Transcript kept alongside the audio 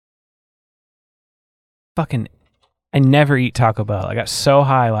I never eat Taco Bell. I got so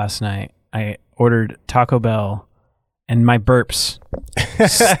high last night. I ordered Taco Bell, and my burps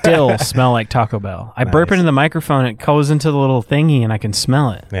still smell like Taco Bell. I burp into the microphone, it goes into the little thingy, and I can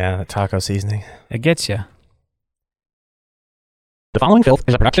smell it. Yeah, the taco seasoning. It gets you. The following filth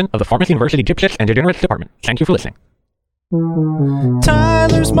is a production of the Pharmacy University Dipshits and Degenerates Department. Thank you for listening.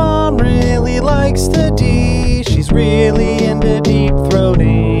 Tyler's mom really likes the D. She's really into deep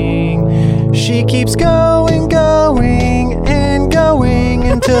throating. She keeps going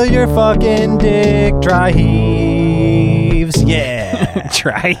until your fucking dick dry heaves. Yeah.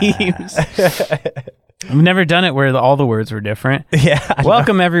 Dry heaves. I've never done it where all the words were different. Yeah.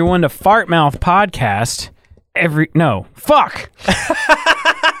 Welcome everyone to Fart Mouth Podcast. Fuck.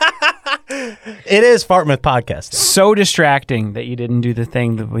 It is Fartmouth Podcast. So distracting that you didn't do the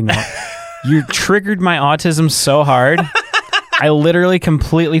thing that we know. You triggered my autism so hard. I literally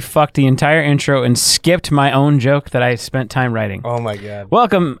completely fucked the entire intro and skipped my own joke that I spent time writing. Oh my God.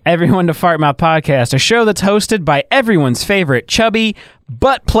 Welcome everyone to Fart Mouth Podcast, a show that's hosted by everyone's favorite chubby,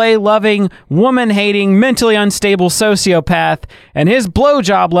 butt play loving, woman hating, mentally unstable sociopath and his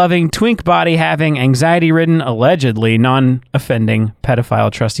blowjob loving, twink body having, anxiety ridden, allegedly non-offending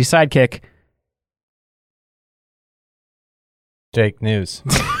pedophile trusty sidekick. Jake News.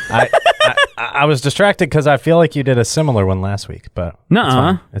 I was distracted because I feel like you did a similar one last week, but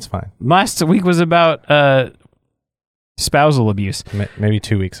it's fine. Last week was about spousal abuse. Maybe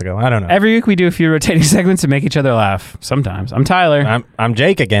 2 weeks ago. I don't know. Every week we do a few rotating segments to make each other laugh. Sometimes. I'm Tyler. I'm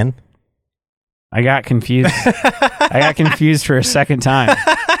Jake again. I got confused. I got confused for a second time.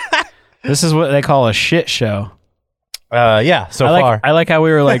 This is what they call a shit show. Yeah, far. I like how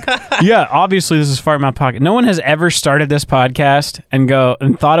we were like, yeah, obviously this is Fart Mouth Podcast. No one has ever started this podcast and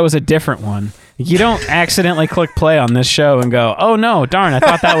thought it was a different one. You don't accidentally click play on this show and go, oh no, darn, I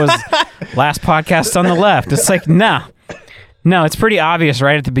thought that was last podcast on the left. It's like, no, it's pretty obvious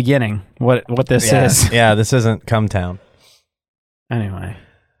right at the beginning what this is. Yeah, this isn't Cumtown. Anyway.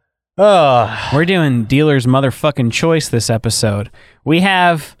 We're doing Dealer's Motherfucking Choice this episode. We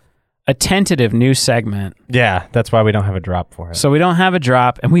have a tentative new segment. Yeah, that's why we don't have a drop for it. So we don't have a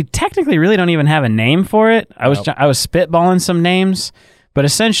drop, and we technically really don't even have a name for it. I was spitballing some names, but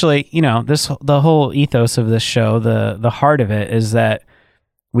essentially, the whole ethos of this show, the heart of it is that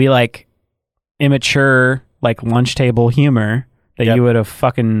we like immature, like lunch table humor that you would have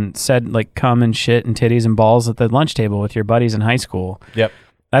fucking said like cum and shit and titties and balls at the lunch table with your buddies in high school. Yep.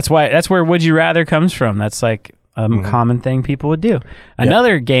 That's where Would You Rather comes from. That's like a common thing people would do.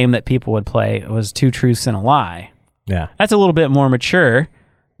 Another game that people would play was Two Truths and a Lie. Yeah. That's a little bit more mature,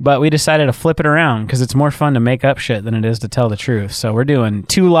 but we decided to flip it around because it's more fun to make up shit than it is to tell the truth. So we're doing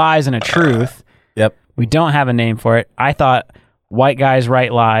Two Lies and a Truth. Yep. We don't have a name for it. I thought White Guys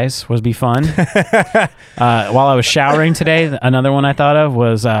Write Lies would be fun. While I was showering today, another one I thought of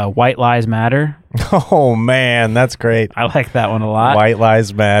was White Lies Matter. Oh man, that's great. I like that one a lot. White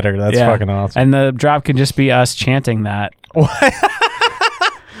Lies Matter. That's fucking awesome. And the drop can just be us chanting that.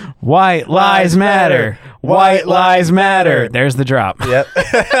 White Lies Matter. White Lies Matter. There's the drop. Yep.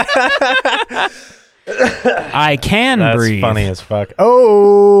 I can breathe. That's funny as fuck.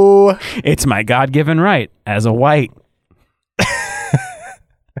 Oh, it's my God-given right as a white.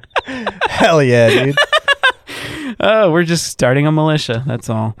 Hell yeah, dude. Oh, we're just starting a militia. That's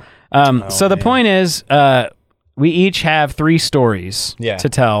all. So the point is, we each have 3 stories to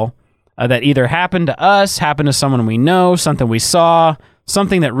tell that either happened to us, happened to someone we know, something we saw,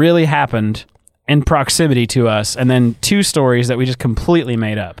 something that really happened in proximity to us, and then 2 stories that we just completely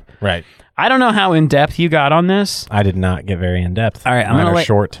made up. Right. I don't know how in-depth you got on this. I did not get very in-depth. All right, I'm going to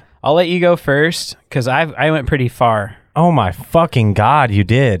short. I'll let you go first because I went pretty far. Oh my fucking God, you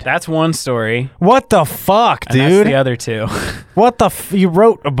did. That's one story. What the fuck, dude? And that's the other 2. What the you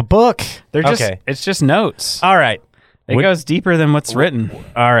wrote a book? They're just it's just notes. All right. It goes deeper than what's written.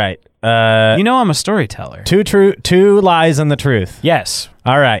 All right. I'm a storyteller. 2 lies and the truth. Yes.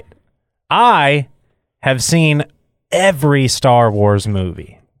 All right. I have seen every Star Wars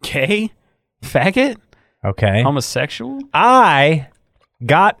movie. Okay. Faggot? Okay. Homosexual? I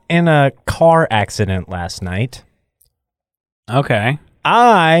got in a car accident last night. Okay.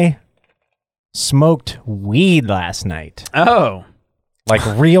 I smoked weed last night. Oh. Like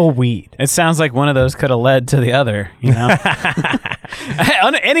real weed. It sounds like one of those could have led to the other, you know?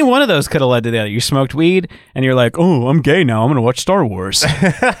 Any one of those could have led to the other. You smoked weed and you're like, oh, I'm gay now. I'm going to watch Star Wars.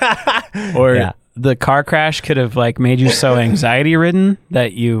 Or the car crash could have like made you so anxiety ridden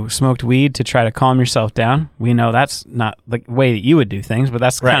that you smoked weed to try to calm yourself down. We know that's not the way that you would do things, but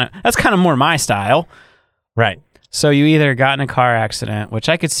that's kind of more my style. Right. So you either got in a car accident, which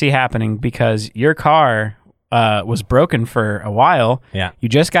I could see happening because your car was broken for a while. Yeah. You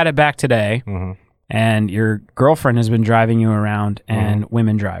just got it back today, and your girlfriend has been driving you around, and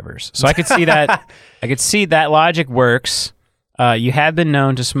women drivers. So I could see that. I could see that logic works. You have been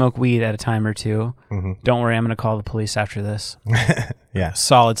known to smoke weed at a time or two. Don't worry, I'm going to call the police after this. Yeah.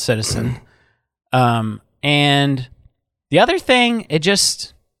 Solid citizen. And the other thing, it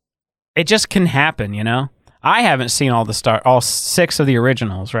just can happen, you know? I haven't seen all 6 of the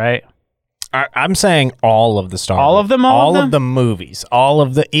originals, right? I'm saying all of the Star Wars. All of them? All of the movies.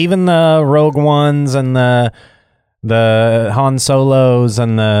 Even the Rogue Ones and the Han Solos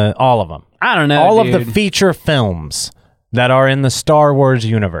and all of them. I don't know, all dude. of the feature films that are in the Star Wars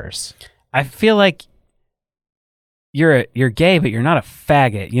universe. I feel like you're gay, but you're not a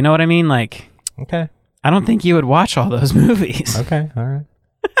faggot. You know what I mean? Like, okay. I don't think you would watch all those movies. Okay, all right.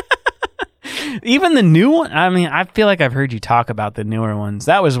 Even the new one. I mean, I feel like I've heard you talk about the newer ones.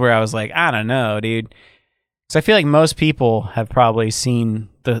 That was where I was like, I don't know, dude. Because I feel like most people have probably seen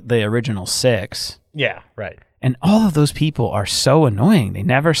the original 6. Yeah, right. And all of those people are so annoying. They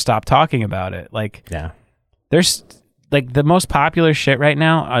never stop talking about it. Like, yeah. There's like the most popular shit right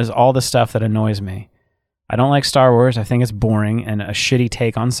now is all the stuff that annoys me. I don't like Star Wars. I think it's boring and a shitty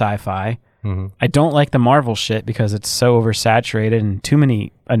take on sci-fi. I don't like the Marvel shit because it's so oversaturated and too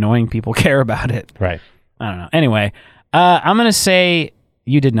many annoying people care about it. Right. I don't know. Anyway, I'm going to say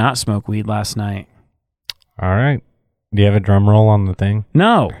you did not smoke weed last night. All right. Do you have a drum roll on the thing?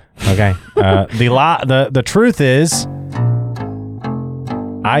 No. Okay. The truth is,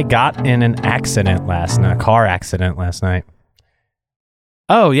 I got in an accident last night, car accident last night.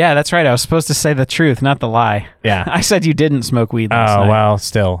 Oh, yeah, that's right. I was supposed to say the truth, not the lie. Yeah. I said you didn't smoke weed last night. Oh, well,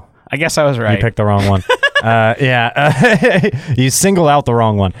 still. I guess I was right. You picked the wrong one. You singled out the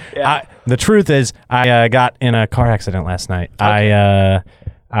wrong one. Yeah. The truth is, I got in a car accident last night. Okay.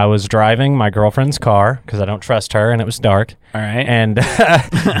 I was driving my girlfriend's car because I don't trust her, and it was dark. All right. And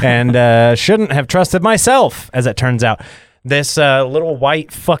shouldn't have trusted myself, as it turns out. This little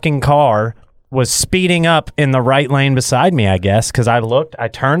white fucking car was speeding up in the right lane beside me, I guess, because I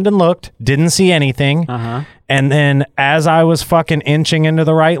turned and looked, didn't see anything. And then as I was fucking inching into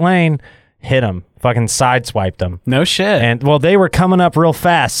the right lane, hit him, fucking sideswiped them. No shit. And well, they were coming up real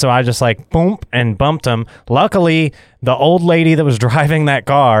fast, so I just like boom and bumped them. Luckily, the old lady that was driving that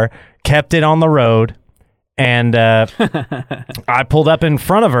car kept it on the road, and I pulled up in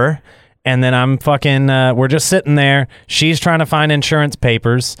front of her. And then I'm fucking, we're just sitting there. She's trying to find insurance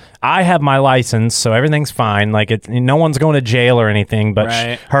papers. I have my license, so everything's fine. Like, no one's going to jail or anything, but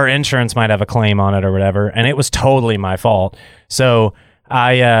right. her insurance might have a claim on it or whatever. And it was totally my fault. So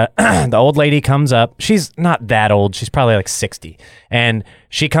the old lady comes up. She's not that old. She's probably like 60. And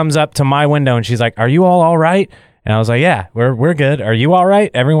she comes up to my window and she's like, "Are you all right?" And I was like, "Yeah, we're good. Are you all right?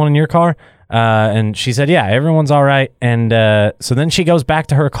 Everyone in your car?" And she said, "Yeah, everyone's all right." And so then she goes back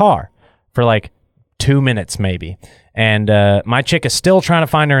to her car for like 2 minutes maybe. And my chick is still trying to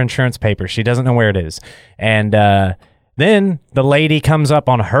find her insurance papers. She doesn't know where it is. And then the lady comes up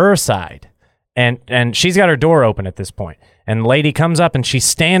on her side. And she's got her door open at this point. And the lady comes up and she's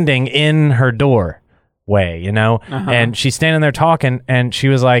standing in her doorway, you know? And she's standing there talking. And she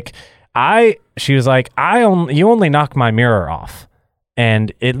was like, you only knocked my mirror off.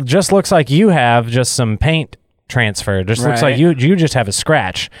 And it just looks like you have just some paint transfer. It just looks like you just have a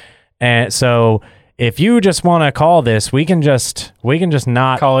scratch. And so if you just want to call this, we can just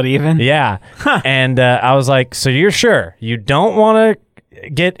not call it even. Yeah. And I was like, "So you're sure you don't want to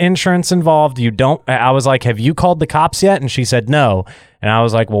get insurance involved? You don't?" I was like, "Have you called the cops yet?" And she said, "No." And I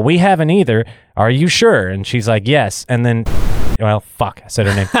was like, "Well, we haven't either. Are you sure?" And she's like, "Yes." And then, well, fuck, I said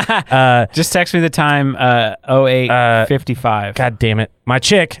her name. Just text me the time, 08:55. God damn it. My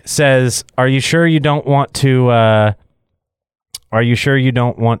chick says, Are you sure you don't want to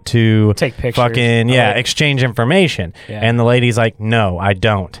take pictures? Fucking, exchange information. Yeah. And the lady's like, "No, I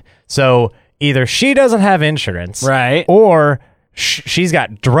don't." So either she doesn't have insurance. Right. Or she's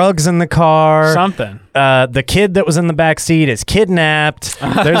got drugs in the car. Something. The kid that was in the back seat is kidnapped.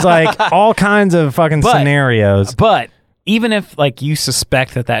 There's like all kinds of fucking scenarios. But even if like you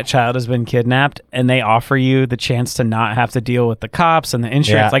suspect that child has been kidnapped and they offer you the chance to not have to deal with the cops and the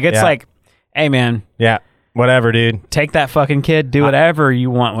insurance, like, hey man. Yeah. Whatever, dude. Take that fucking kid. Do whatever you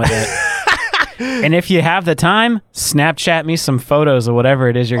want with it. And if you have the time, Snapchat me some photos of whatever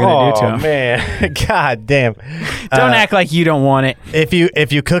it is you're going to do to him. Oh, man. God damn. Don't act like you don't want it.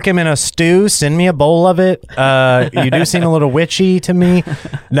 If you cook him in a stew, send me a bowl of it. You do seem a little witchy to me.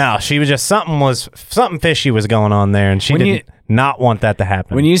 No, she was just something fishy was going on there, and she didn't not want that to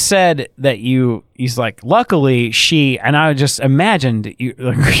happen. When you said that he's like, luckily she, and I just imagined you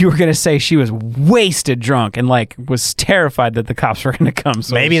were going to say she was wasted drunk and like was terrified that the cops were going to come.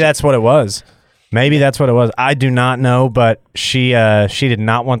 So Maybe that's what it was. I do not know, but she did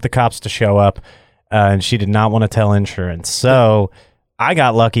not want the cops to show up, and she did not want to tell insurance. So I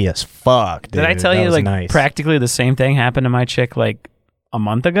got lucky as fuck, dude. Did I tell That you was like nice. practically the same thing happened to my chick like a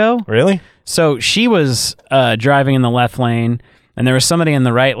month ago? Really? So she was driving in the left lane, and there was somebody in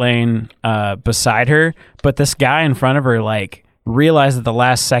the right lane beside her, but this guy in front of her like realized at the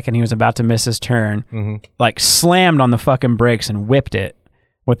last second he was about to miss his turn, like slammed on the fucking brakes and whipped it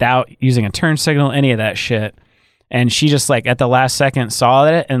without using a turn signal, any of that shit. And she just like at the last second saw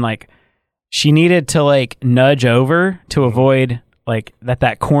it, and like she needed to like nudge over to avoid like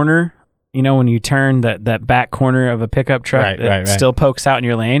that corner. You know, when you turn that back corner of a pickup truck, Right. still pokes out in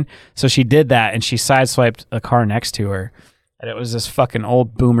your lane. So she did that, and she sideswiped a car next to her. And it was this fucking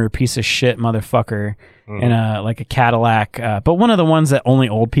old boomer piece of shit motherfucker in a Cadillac, but one of the ones that only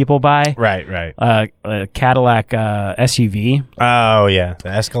old people buy. Right. A Cadillac SUV. Oh, yeah. The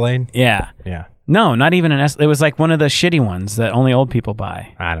Escalade? Yeah. Yeah. No, not even it was like one of the shitty ones that only old people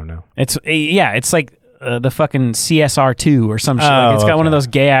buy. I don't know. It's like the fucking CSR2 or some shit. Like, it's got one of those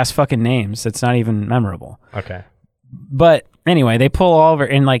gay ass fucking names. It's not even memorable. Okay. But anyway, they pull over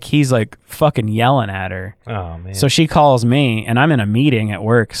and like he's like fucking yelling at her. Oh, man. So she calls me, and I'm in a meeting at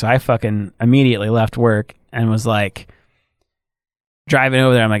work. So I fucking immediately left work and was like driving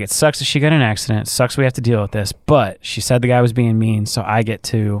over there. I'm like, it sucks that she got in an accident. It sucks we have to deal with this. But she said the guy was being mean, so I get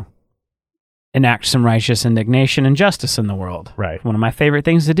to enact some righteous indignation and justice in the world. Right. One of my favorite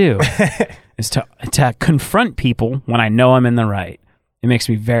things to do is to confront people when I know I'm in the right. It makes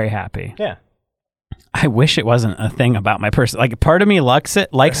me very happy. Yeah. I wish it wasn't a thing about my person. Like, part of me likes it,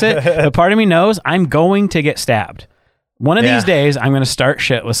 but part of me knows I'm going to get stabbed. One of these days, I'm going to start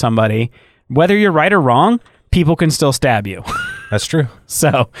shit with somebody. Whether you're right or wrong, people can still stab you. That's true.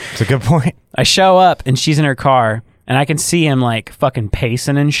 So It's a good point. I show up, and she's in her car, and I can see him like fucking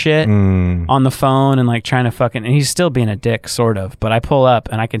pacing and shit on the phone and like trying to fucking, and he's still being a dick sort of, but I pull up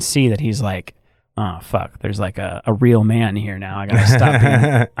and I can see that he's like, oh fuck, there's like a real man here now. I gotta stop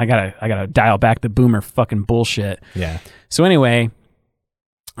being, I gotta dial back the boomer fucking bullshit. Yeah. So anyway,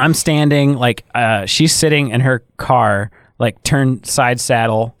 I'm standing like she's sitting in her car, like turned side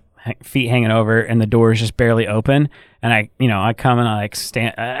saddle, feet hanging over, and the door is just barely open. And I come and I like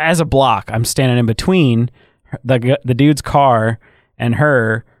stand as a block. I'm standing in between the dude's car and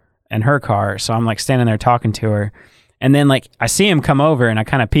her car. So I'm like standing there talking to her. And then like I see him come over, and I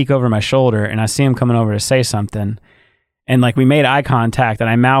kind of peek over my shoulder, and I see him coming over to say something. And like we made eye contact, and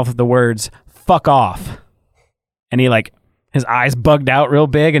I mouthed the words, "Fuck off." And he like, his eyes bugged out real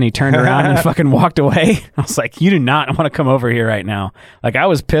big, and he turned around and fucking walked away. I was like, you do not want to come over here right now. Like, I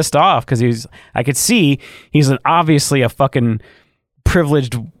was pissed off because I could see he's obviously a fucking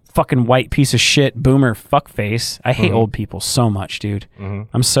privileged fucking white piece of shit boomer fuckface. I hate old people so much, dude.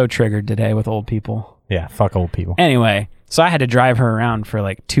 I'm so triggered today with old people. Yeah, fuck old people. Anyway, so I had to drive her around for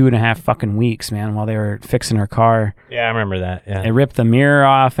like 2.5 fucking weeks, man, while they were fixing her car. Yeah, I remember that. Yeah. It ripped the mirror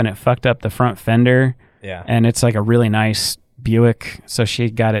off, and it fucked up the front fender. Yeah. And it's like a really nice Buick, so she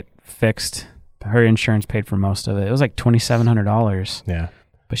got it fixed. Her insurance paid for most of it. It was like $2,700. Yeah.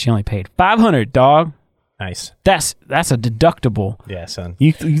 But she only paid $500, dog. Nice. That's a deductible. Yeah, son.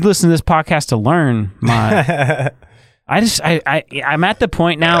 You listen to this podcast to learn my I'm at the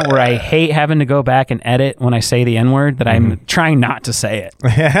point now where I hate having to go back and edit when I say the N-word, that I'm trying not to say it.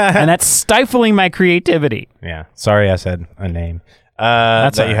 And that's stifling my creativity. Yeah. Sorry I said a name.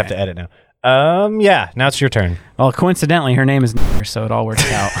 That's that all you have right. to edit now. Yeah, now it's your turn. Well, coincidentally, her name is so it all works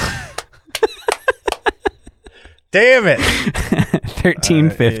out. Damn it.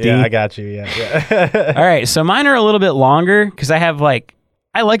 1350. Yeah, I got you. Yeah. All right, so mine are a little bit longer because I like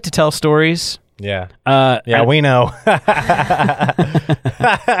to tell stories. Yeah. Yeah, We know.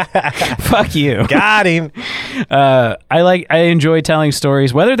 fuck you. Got him. I enjoy telling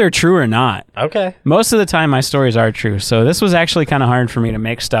stories, whether they're true or not. Okay. Most of the time, my stories are true. So this was actually kind of hard for me to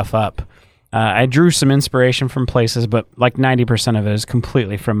make stuff up. I drew some inspiration from places, but like 90% of it is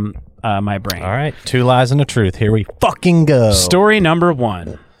completely from my brain. All right. 2 lies and a truth. Here we fucking go. Story number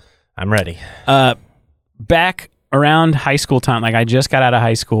 1. I'm ready. Back around high school time, like I just got out of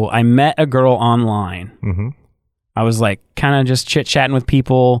high school, I met a girl online. Mm-hmm. I was like kind of just chit-chatting with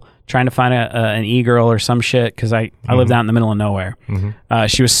people, trying to find an e-girl or some shit, because I lived out in the middle of nowhere. Mm-hmm.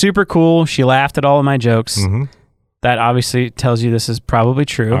 She was super cool. She laughed at all of my jokes. Mm-hmm. That obviously tells you this is probably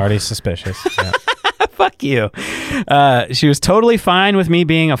true. Already suspicious. Yeah. Fuck you. She was totally fine with me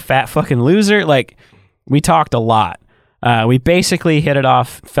being a fat fucking loser. Like, we talked a lot. We basically hit it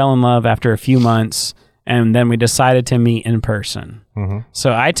off, fell in love after a few months, and then we decided to meet in person.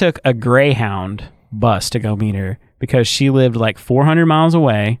 So I took a Greyhound bus to go meet her because she lived like 400 miles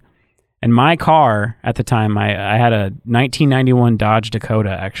away. And my car at the time, I had a 1991 Dodge Dakota,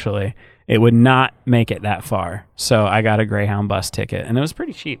 actually. It would not make it that far. So I got a Greyhound bus ticket, and it was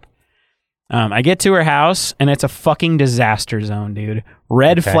pretty cheap. I get to her house, and it's a fucking disaster zone, dude.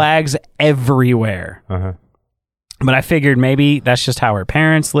 Red flags everywhere. But I figured maybe that's just how her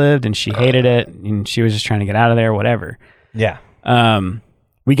parents lived, and she hated it, and she was just trying to get out of there, whatever. Yeah.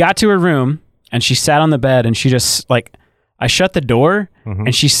 We got to her room, and she sat on the bed, and she just, like, I shut the door,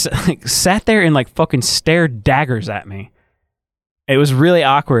 and she sat there and, like, fucking stared daggers at me. It was really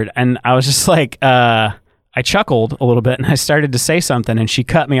awkward, and I was just like, I chuckled a little bit, and I started to say something, and she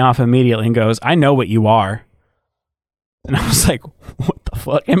cut me off immediately and goes, "I know what you are." And I was like, what the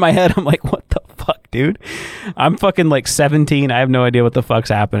fuck? In my head, I'm like, what the fuck, dude? I'm fucking like 17. I have no idea what the fuck's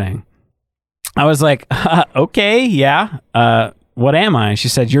happening. I was like, okay, yeah. What am I? And she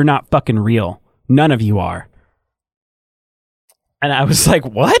said, "You're not fucking real. None of you are." And I was like,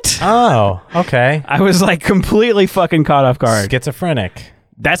 what? Oh, okay. I was like completely fucking caught off guard. Schizophrenic.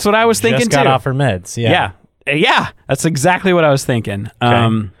 That's what I was thinking Just got too. off her meds. Yeah. Yeah. That's exactly what I was thinking.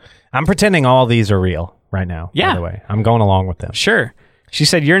 Okay. I'm pretending all these are real right now. Yeah. By the way, I'm going along with them. Sure. She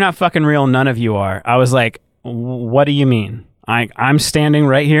said, "You're not fucking real. None of you are." I was like, what do you mean? I'm standing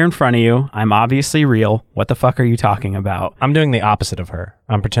right here in front of you. I'm obviously real. What the fuck are you talking about? I'm doing the opposite of her.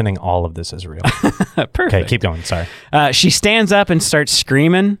 I'm pretending all of this is real. Perfect. Okay, keep going. Sorry. She stands up and starts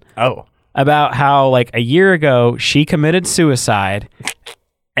screaming about how like a year ago she committed suicide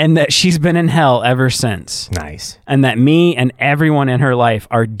and that she's been in hell ever since. Nice. And that me and everyone in her life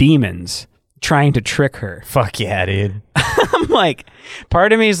are demons trying to trick her. Fuck yeah, dude. I'm like,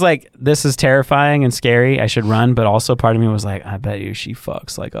 part of me is like, this is terrifying and scary. I should run. But also part of me was like, I bet you she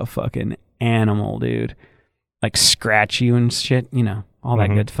fucks like a fucking animal, dude. Like scratch you and shit, you know, all that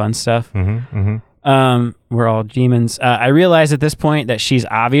good fun stuff. We're all demons. I realized at this point that she's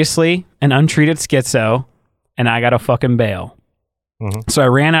obviously an untreated schizo and I got to fucking bail. So I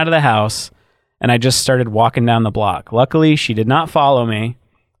ran out of the house and I just started walking down the block. Luckily, she did not follow me.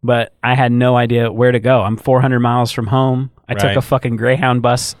 But I had no idea where to go. I'm 400 miles from home. I took a fucking Greyhound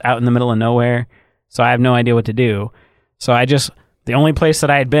bus out in the middle of nowhere. So I have no idea what to do. So the only place that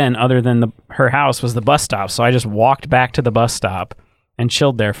I had been other than her house was the bus stop. So I just walked back to the bus stop and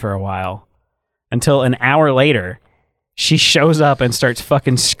chilled there for a while. Until an hour later, she shows up and starts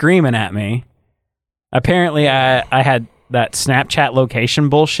fucking screaming at me. Apparently, I had that Snapchat location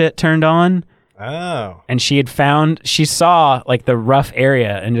bullshit turned on. Oh. And she saw like the rough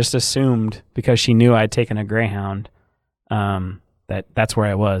area and just assumed because she knew I'd taken a Greyhound that's where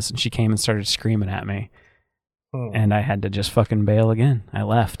I was. And she came and started screaming at me. And I had to just fucking bail again. I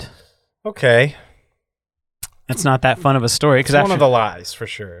left. Okay. That's not that fun of a story. It's one of the lies for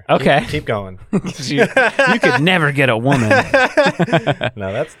sure. Okay. Keep going. you could never get a woman.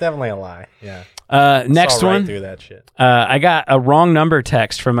 No, that's definitely a lie. Yeah. Next Saw right one. through that shit. I got a wrong number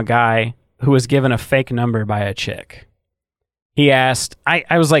text from a guy who was given a fake number by a chick. He asked,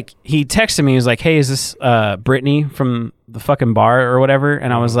 I was like, he texted me, he was like, "Hey, is this Brittany from the fucking bar or whatever?"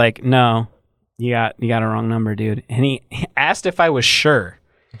 And I was like, "No, you got a wrong number, dude." And he asked if I was sure.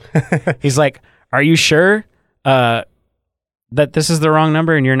 He's like, "Are you sure that this is the wrong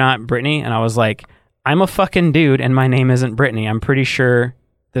number and you're not Brittany?" And I was like, "I'm a fucking dude and my name isn't Brittany. I'm pretty sure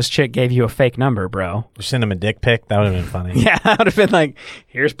this chick gave you a fake number, bro." You send him a dick pic? That would have been funny. Yeah, I would have been like,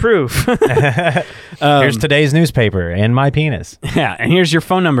 "Here's proof." Here's today's newspaper and my penis. Yeah, and here's your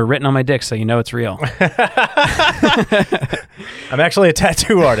phone number written on my dick so you know it's real. I'm actually a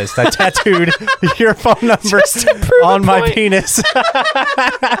tattoo artist. I tattooed your phone number on my penis.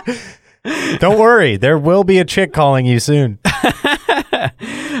 Don't worry, there will be a chick calling you soon.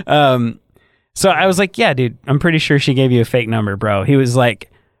 So I was like, "Yeah, dude, I'm pretty sure she gave you a fake number, bro." He was like,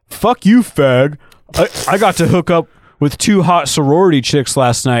 "Fuck you, fag. I got to hook up with 2 hot sorority chicks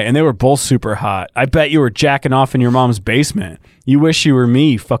last night, and they were both super hot. I bet you were jacking off in your mom's basement. You wish you were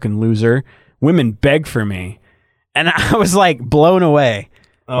me, you fucking loser. Women beg for me." And I was like blown away.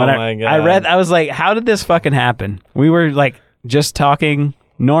 Oh my God. I was like, how did this fucking happen? We were like just talking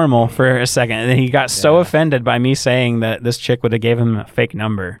normal for a second, and then he got so offended by me saying that this chick would have gave him a fake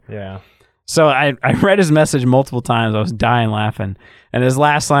number. Yeah. So I read his message multiple times. I was dying laughing. And his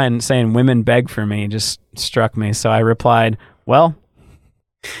last line saying, "Women beg for me," just struck me. So I replied, "Well,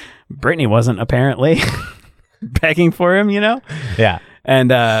 Brittany wasn't apparently begging for him, you know?" Yeah.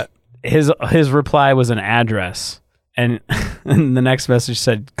 And his reply was an address. And the next message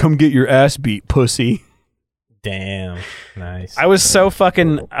said, "Come get your ass beat, pussy." Damn. Nice. I was so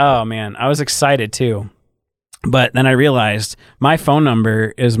fucking, oh man, I was excited too. But then I realized my phone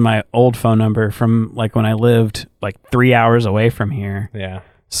number is my old phone number from like when I lived like 3 hours away from here. Yeah.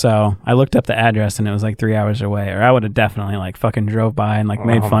 So I looked up the address and it was like 3 hours away, or I would have definitely like fucking drove by and like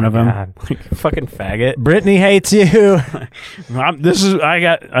made fun of him. Like, fucking faggot. Brittany hates you.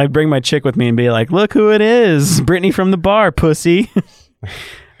 I bring my chick with me and be like, look who it is. Brittany from the bar, pussy.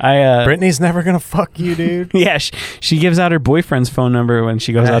 Brittany's never gonna fuck you, dude. Yeah, she gives out her boyfriend's phone number when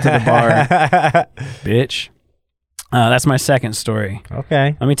she goes out to the bar. Bitch. That's my second story.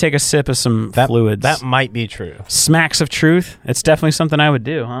 Okay. Let me take a sip of some fluids. That might be true. Smacks of truth. It's definitely something I would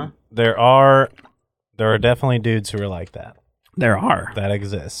do, huh? There are definitely dudes who are like that. There are. That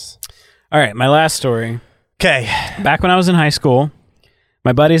exists. All right, my last story. Okay. Back when I was in high school,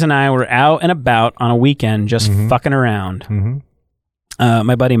 my buddies and I were out and about on a weekend just fucking around. Mm-hmm.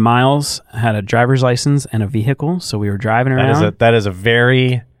 My buddy Miles had a driver's license and a vehicle, so we were driving around. That is a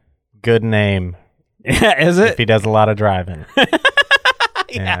very good name. Yeah, is it? If he does a lot of driving.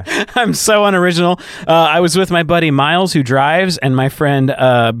 Yeah. I'm so unoriginal. I was with my buddy Miles, who drives, and my friend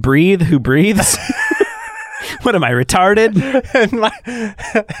Breathe, who breathes. What am I, retarded?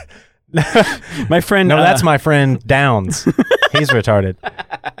 My friend... No, that's my friend Downs. He's retarded.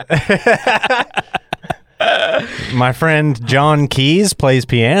 My friend John Keys plays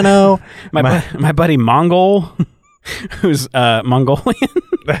piano. My buddy Mongol, who's Mongolian.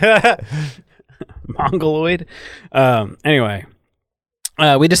 Mongoloid. Anyway,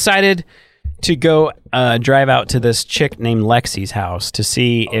 we decided to go drive out to this chick named Lexi's house to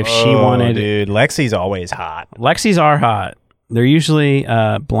see if she wanted... Dude, Lexi's always hot. Lexi's are hot. They're usually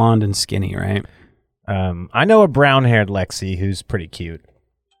blonde and skinny, right? I know a brown-haired Lexi who's pretty cute.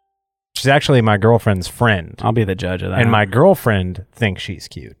 She's actually my girlfriend's friend. I'll be the judge of that. And my girlfriend thinks she's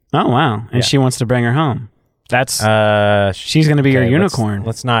cute. Oh, wow. And she wants to bring her home. That's... she's going to be your unicorn.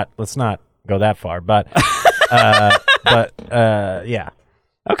 Let's not go that far, but yeah.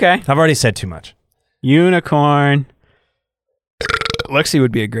 Okay. I've already said too much. Unicorn. Lexi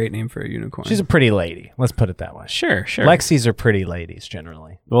would be a great name for a unicorn. She's a pretty lady. Let's put it that way. Sure. Lexis are pretty ladies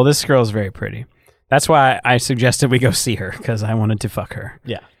generally. Well, this girl's very pretty. That's why I suggested we go see her, because I wanted to fuck her.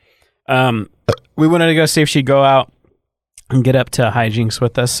 Yeah. We wanted to go see if she'd go out and get up to hijinks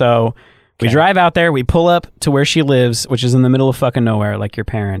with us. So we drive out there. We pull up to where she lives, which is in the middle of fucking nowhere, like your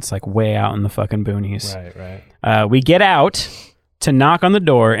parents, like way out in the fucking boonies. Right. We get out to knock on the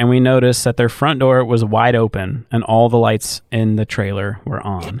door, and we notice that their front door was wide open, and all the lights in the trailer were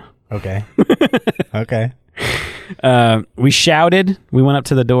on. Okay. Okay. We shouted. We went up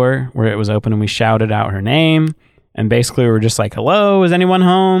to the door where it was open, and we shouted out her name. And basically, we were just like, "Hello, is anyone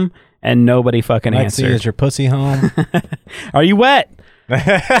home?" And nobody fucking answered. Is your pussy home? Are you wet?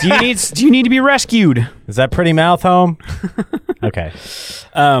 Do you need to be rescued? Is that pretty mouth home? Okay.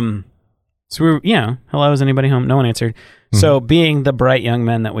 So we were, hello, is anybody home? No one answered. So being the bright young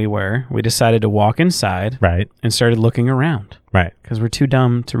men that we were, we decided to walk inside. Right. And started looking around. Right. Because we're too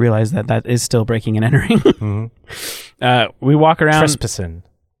dumb to realize that is still breaking and entering. We walk around. Trespassing.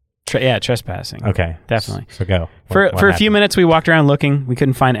 Trespassing. Okay. Definitely. So go. For a few minutes, we walked around looking. We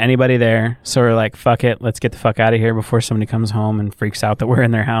couldn't find anybody there. So we're like, fuck it. Let's get the fuck out of here before somebody comes home and freaks out that we're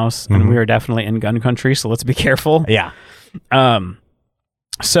in their house. And we are definitely in gun country, so let's be careful. Yeah.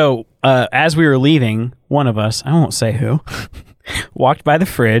 So as we were leaving, one of us, I won't say who, walked by the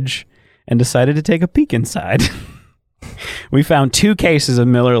fridge and decided to take a peek inside. We found 2 cases of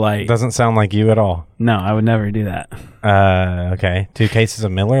Miller Lite. Doesn't sound like you at all. No, I would never do that. Okay. 2 cases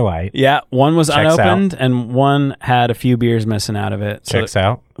of Miller Lite. Yeah, one was Checks unopened, and one had a few beers missing out of it. Checks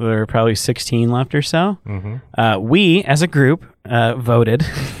out. There were probably 16 left or so. Mm-hmm. We, as a group, voted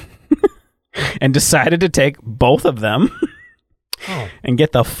and decided to take both of them and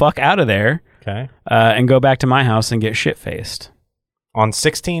get the fuck out of there. Okay. And go back to my house and get shit-faced. On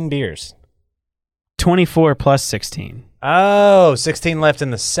 16 beers. 24 plus 16. Oh, 16 left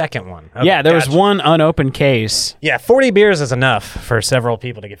in the second one. Okay, yeah, there was one unopened case. Yeah, 40 beers is enough for several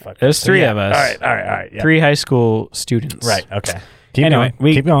people to get fucked. There's 3 of us. All right. Yeah. 3 high school students. Right, okay.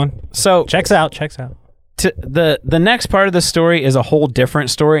 Keep going. So Checks out. The next part of the story is a whole different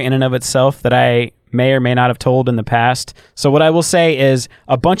story in and of itself that I may or may not have told in the past. So what I will say is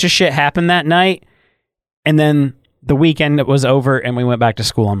a bunch of shit happened that night, and then the weekend was over and we went back to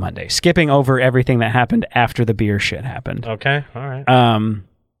school on Monday, skipping over everything that happened after the beer shit happened. Okay. All right.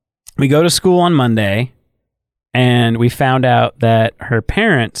 We go to school on Monday and we found out that her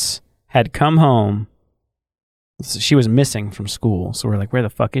parents had come home. She was missing from school. So we're like, where the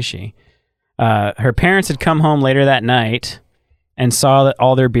fuck is she? Her parents had come home later that night and saw that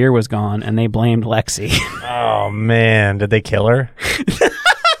all their beer was gone, and they blamed Lexi. Oh man, did they kill her?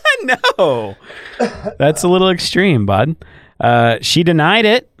 No, that's a little extreme, bud. She denied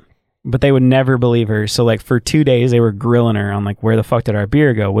it, but they would never believe her. So like for 2 days, they were grilling her on like, where the fuck did our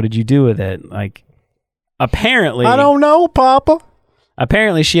beer go? What did you do with it? Like, apparently, I don't know, Papa.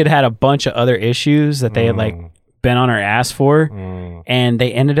 Apparently, she had a bunch of other issues that they had like been on her ass for, and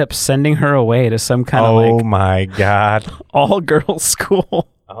they ended up sending her away to some kind of like my god, all girls school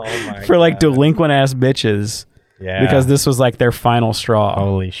for like delinquent ass bitches. Yeah, because this was like their final straw.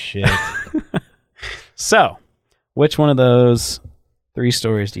 Holy shit. So, which one of those 3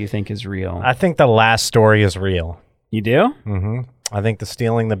 stories do you think is real? I think the last story is real. You do? Mm-hmm. I think the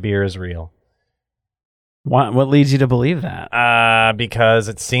stealing the beer is real. What leads you to believe that? Because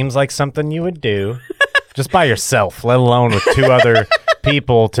it seems like something you would do just by yourself, let alone with 2 other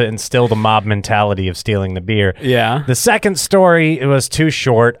people to instill the mob mentality of stealing the beer. Yeah. The second story, it was too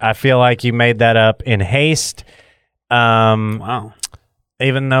short. I feel like you made that up in haste. Wow.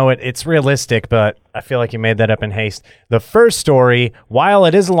 Even though it's realistic, but I feel like you made that up in haste. The first story, while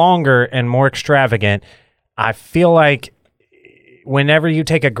it is longer and more extravagant, I feel like whenever you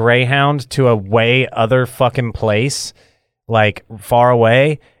take a Greyhound to a way other fucking place, like far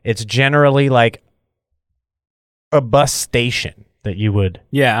away, it's generally like a bus station that you would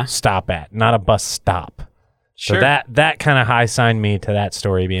stop at, not a bus stop. Sure. So that kind of high signed me to that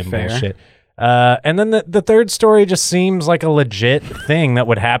story being Fair. bullshit. And then the third story just seems like a legit thing that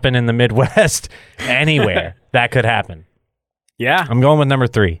would happen in the Midwest anywhere. That could happen. Yeah. I'm going with number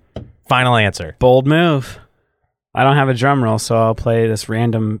 3. Final answer. Bold move. I don't have a drum roll, so I'll play this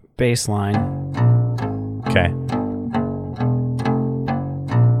random bass line. Okay.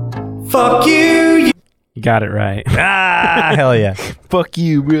 Fuck you. You got it right. Ah, hell yeah. Fuck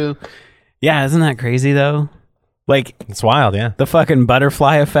you, bro. Yeah, isn't that crazy, though? Like, It's wild, yeah. the fucking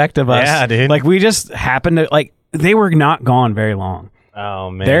butterfly effect of us. Yeah, dude. Like, we just happened to, like, they were not gone very long. Oh,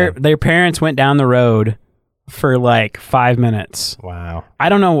 man. Their parents went down the road for like 5 minutes. Wow. I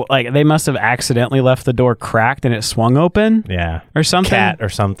don't know, like, they must have accidentally left the door cracked and it swung open Yeah. or something. Cat or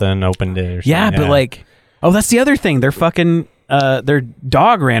something opened it or something. Yeah, but like, oh, that's the other thing. Their fucking, their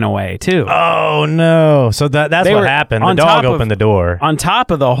dog ran away too. Oh, no. So that's They what were happened. The on dog top of- opened the door. On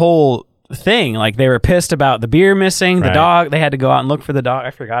top of the whole thing, like they were pissed about the beer missing, the Right. dog. They had to go out and look for the dog.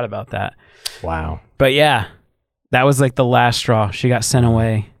 I forgot about that. Wow. But yeah, that was like the last straw. She got sent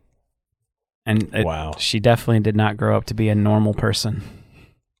away. And Wow. she definitely did not grow up to be a normal person.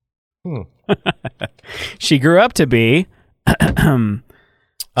 She grew up to be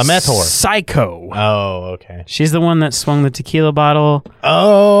A meth whore. Psycho. Oh, okay. She's the one that swung the tequila bottle.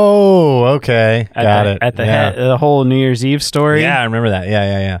 Oh, okay. Got it. At the yeah. head, the whole New Year's Eve story. Yeah, I remember that.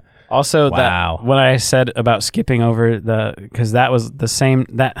 Yeah. Also, Wow. that what I said about skipping over because that was the same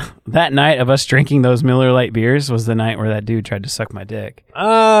that night of us drinking those Miller Lite beers was the night where that dude tried to suck my dick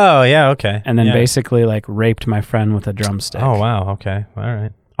Oh, yeah, okay. and then Yeah. basically like raped my friend with a drumstick. Oh, wow, okay. All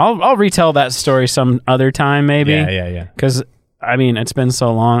right. I'll retell that story some other time maybe. Yeah. Because I mean it's been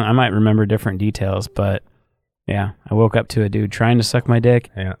so long, I might remember different details, but yeah, I woke up to a dude trying to suck my dick.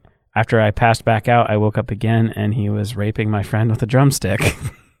 Yeah. After I passed back out, I woke up again and he was raping my friend with a drumstick.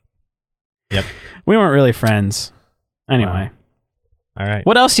 Yep. We weren't really friends. Anyway. All right.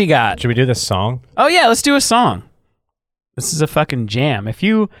 What else you got? Should we do this song? Oh yeah, let's do a song. This is a fucking jam. If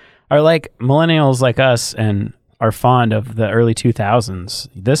you are like millennials like us and are fond of the early 2000s,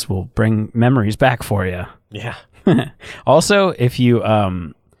 this will bring memories back for you. Yeah. Also, if you are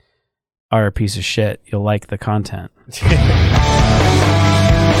a piece of shit, you'll like the content.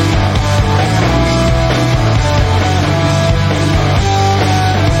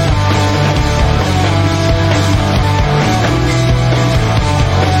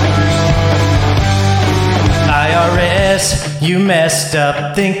 IRS, you messed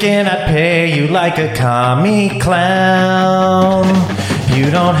up thinking I'd pay you like a commie clown. You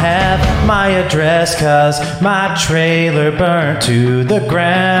don't have my address cause my trailer burnt to the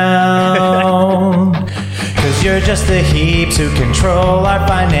ground. Cause you're just the heaps who control our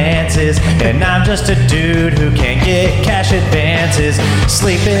finances, and I'm just a dude who can't get cash advances.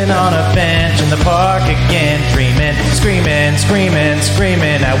 Sleeping on a bench in the park again, dreaming, screaming, screaming,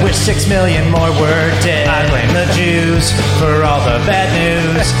 screaming. I wish 6 million more were dead. I blame the Jews for all the bad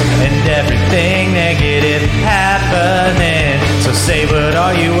news and everything negative happening. So say, what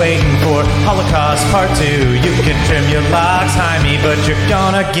are you waiting for? Holocaust Part 2. You can trim your locks, Jaime, but you're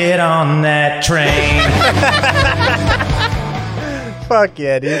gonna get on that train. Fuck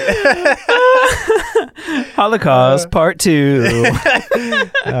yeah, dude. Holocaust Part 2.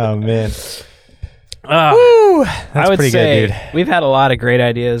 Oh, man. That's I would pretty say good, dude. we've had a lot of great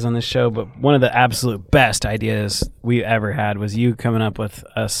ideas on this show, but one of the absolute best ideas we ever had was you coming up with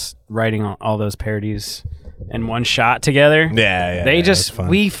us writing all those parodies in one shot together. Yeah. They that's just fun.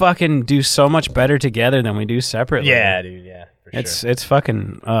 we fucking do so much better together than we do separately. Yeah, dude. Yeah, for sure. It's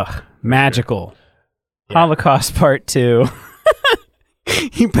fucking magical. Holocaust Part 2.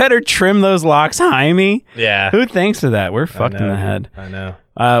 You better trim those locks, Jaime. Yeah. Who thinks of that? We're fucked in the head. I know.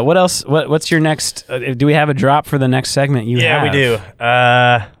 What else? What's your next? Do we have a drop for the next segment? Yeah, we do.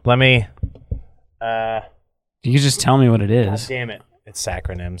 Let me. You just tell me what it is. Damn it! It's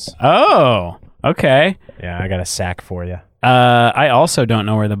sacronyms. Oh, okay. Yeah, I got a sack for you. I also don't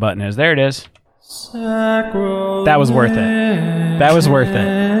know where the button is. There it is. That was worth it. That was worth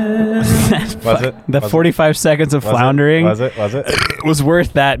it. Was it? The 45 seconds of floundering Was it? was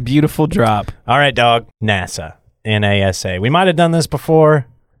worth that beautiful drop. All right, dog. NASA. NASA. We might have done this before.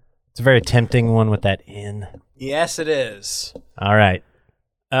 It's a very tempting one with that N. Yes, it is. All right.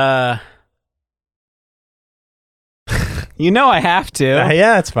 You know I have to.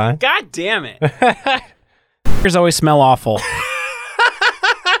 Yeah, it's fine. God damn it. Yours always smell awful.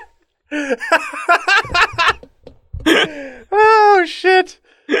 Oh, shit.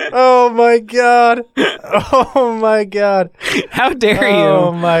 Oh, my God. Oh, my God. How dare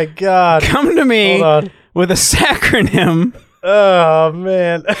Oh, you my God. come to me Hold on. with a sacronym Oh,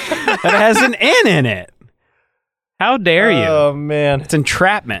 man. that has an N in it? How dare you? Oh, man. It's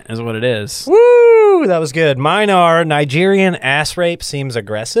entrapment is what it is. Woo! That was good. Mine are Nigerian ass rape seems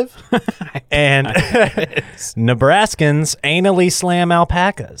aggressive, and Nebraskans anally slam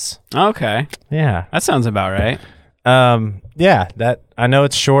alpacas. Okay. Yeah. That sounds about right. Yeah. That I know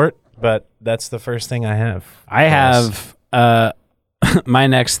it's short, but that's the first thing I have. I have my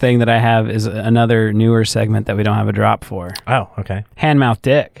next thing that I have is another newer segment that we don't have a drop for. Oh, okay. Hand mouth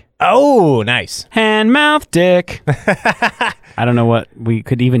dick. Oh, nice. Hand mouth dick. I don't know what we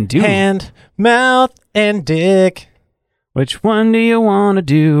could even do. Hand, mouth, and dick. Which one do you want to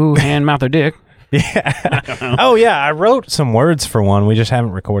do? Hand, mouth, or dick? Yeah. Oh, yeah. I wrote some words for one. We just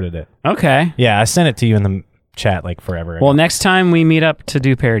haven't recorded it. Okay. Yeah, I sent it to you in the chat like forever ago. Well, next time we meet up to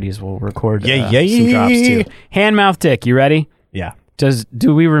do parodies, we'll record Yeah. some drops too. Hand, mouth, dick. You ready? Yeah.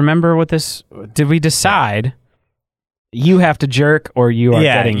 Do we remember what this? Did we decide? You have to jerk, or you are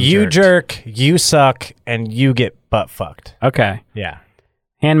getting you jerked? jerk, you suck, and you get butt fucked. Okay. Yeah.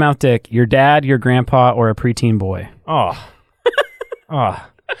 Hand, mouth, dick. Your dad, your grandpa, or a preteen boy. Oh. Oh.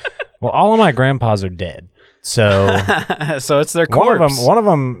 Well, all of my grandpas are dead. So So it's their corpse. one of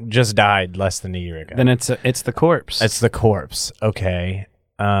them just died less than a year ago. Then it's the corpse. It's the corpse. Okay.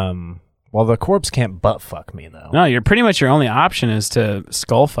 Well, the corpse can't butt fuck me though. No, you're pretty much your only option is to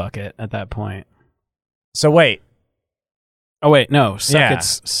skull fuck it at that point. So wait. Oh wait, no, Yeah.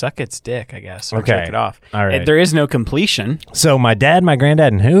 suck its dick, I guess. Or Okay. jerk it off. All right. There is no completion. So my dad, my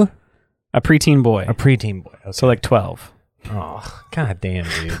granddad, and who? A preteen boy. A preteen boy. Okay. So like 12. Oh, god damn,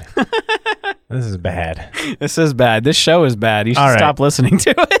 dude. This is bad. This is bad. This show is bad. You should All right. stop listening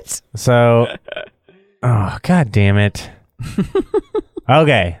to it. So, oh, god damn it.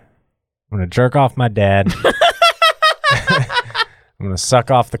 Okay. I'm going to jerk off my dad. I'm going to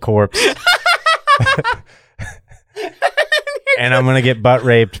suck off the corpse. And I'm going to get butt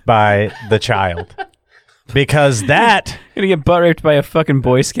raped by the child. Because that, You're gonna get butt raped by a fucking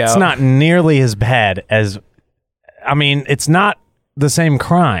Boy Scout. it's not nearly as bad as, I mean, it's not the same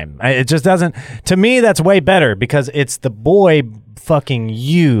crime. It just doesn't, to me, that's way better because it's the boy fucking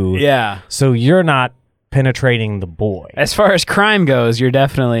you. Yeah. So you're not penetrating the boy. As far as crime goes, you're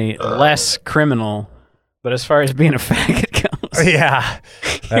definitely less criminal. But as far as being a faggot goes, Yeah.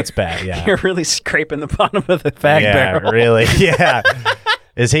 That's bad. Yeah. you're really scraping the bottom of the fag Yeah, barrel. really. Yeah.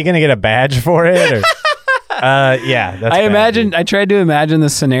 Is he going to get a badge for it? Or? Yeah. That's bad, I tried to imagine the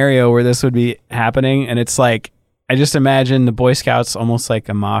scenario where this would be happening, and it's like, I just imagine the Boy Scouts almost like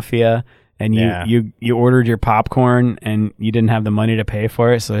a mafia, and Yeah. you ordered your popcorn and you didn't have the money to pay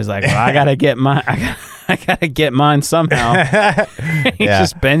for it, so he's like, well, I gotta get mine. I gotta get mine somehow. He Yeah.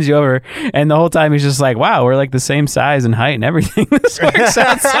 just bends you over, and the whole time he's just like, wow, we're like the same size and height and everything. This works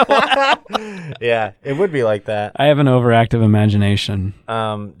out so well. Yeah. It would be like that. I have an overactive imagination.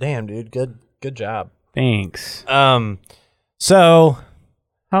 Damn, dude. Good job. Thanks. So,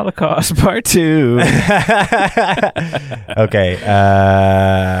 Holocaust Part 2. okay.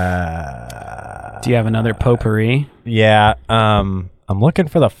 Do you have another potpourri? Yeah. I'm looking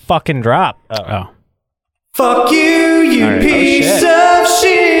for the fucking drop. Oh. Fuck you, you All right. piece Oh, of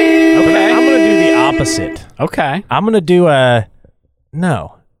shit. Okay. I'm going to do the opposite. Okay. I'm going to do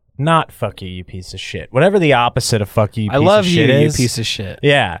no, not fuck you, you piece of shit. Whatever the opposite of fuck you, you I piece love of you, shit you is. piece of shit.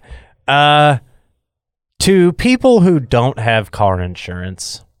 Yeah. to people who don't have car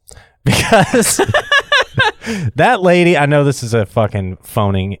insurance, because that lady, I know this is a fucking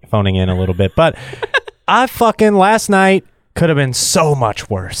phoning in a little bit, but I fucking last night could have been so much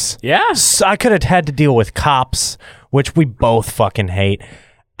worse. Yeah. So I could have had to deal with cops, which we both fucking hate.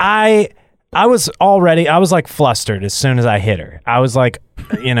 I was like flustered as soon as I hit her. I was like,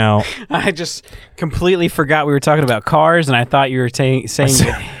 you know, I just completely forgot we were talking about cars, and I thought you were saying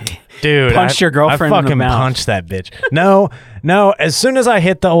dude, punched your girlfriend I in the fucking mouth. punched that bitch. No. As soon as I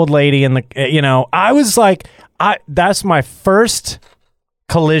hit the old lady in the, you know, I was like, that's my first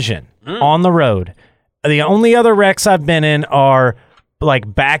collision on the road. The only other wrecks I've been in are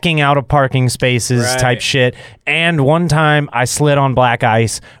like backing out of parking spaces type shit. And one time I slid on black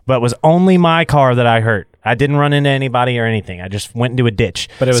ice, but it was only my car that I hurt. I didn't run into anybody or anything. I just went into a ditch.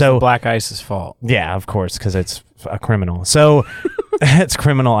 But it was the black ice's fault. Yeah, of course, because it's a criminal. So it's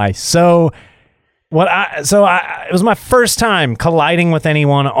criminal ice. So it was my first time colliding with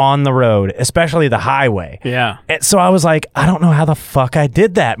anyone on the road, especially the highway. Yeah. And so I was like, I don't know how the fuck I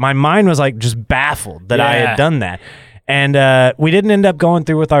did that. My mind was like just baffled that I had done that. And we didn't end up going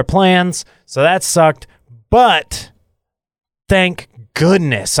through with our plans, so that sucked. But thank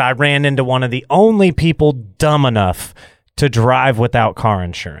goodness I ran into one of the only people dumb enough to drive without car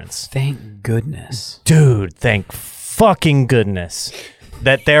insurance. Thank goodness. Dude, thank fucking goodness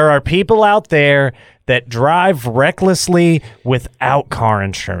that there are people out there that drive recklessly without car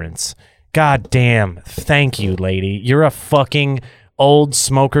insurance. God damn. Thank you, lady. You're a fucking old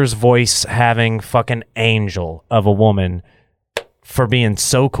smoker's voice having fucking angel of a woman for being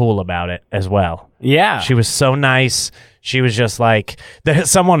so cool about it as well. Yeah. She was so nice. She was just like,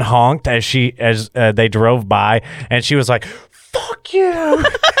 someone honked as they drove by, and she was like, fuck you.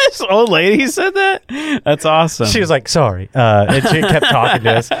 This old lady said that? That's awesome. She was like, sorry. And she kept talking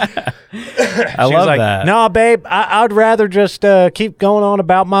to us. I love that. No, babe, I'd rather just keep going on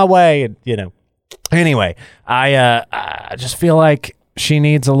about my way. And, you know. Anyway, I just feel like she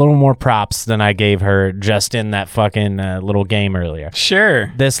needs a little more props than I gave her just in that fucking little game earlier.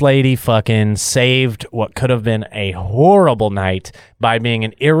 Sure. This lady fucking saved what could have been a horrible night by being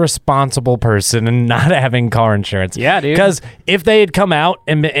an irresponsible person and not having car insurance. Yeah, dude. Because if they had come out,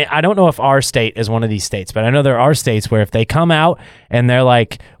 and I don't know if our state is one of these states, but I know there are states where if they come out and they're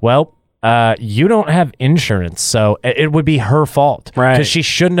like, well, you don't have insurance, so it would be her fault. Right. Because she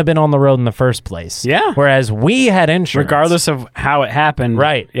shouldn't have been on the road in the first place. Yeah. Whereas we had insurance. Regardless of how it happened.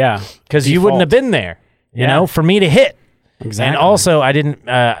 Right. Yeah. Because you wouldn't have been there, you Yeah. know, for me to hit. Exactly. And also, I didn't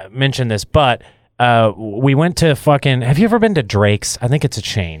mention this, but we went to fucking... Have you ever been to Drake's? I think it's a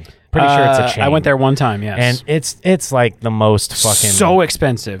chain. Pretty sure it's a chain. I went there one time, yes. And it's like the most fucking... so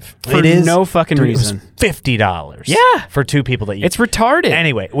expensive. For It is. no fucking Dude, reason. It was $50. Yeah. For two people to eat. It's retarded.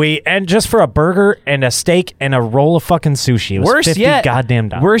 Anyway, and just for a burger and a steak and a roll of fucking sushi, it was Worse 50 yet, goddamn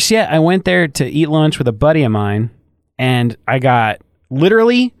dollars. Worse yet, I went there to eat lunch with a buddy of mine, and I got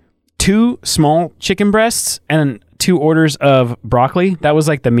literally 2 small chicken breasts and 2 orders of broccoli. That was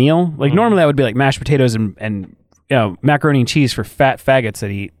like the meal. Like normally that would be like mashed potatoes and you know, macaroni and cheese for fat faggots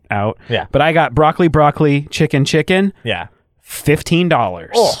that eat out. Yeah. But I got broccoli, chicken, Yeah. $15.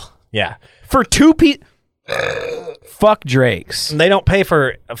 Oh, yeah. For 2 Fuck Drake's. They don't pay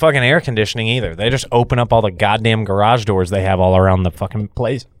for fucking air conditioning either. They just open up all the goddamn garage doors they have all around the fucking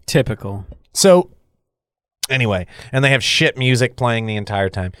place. Typical. So, anyway, and they have shit music playing the entire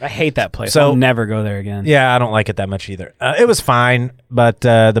time. I hate that place. So- I'll never go there again. Yeah, I don't like it that much either. It was fine, but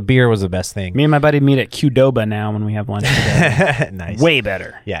the beer was the best thing. Me and my buddy meet at Qdoba now when we have lunch together. Nice. Way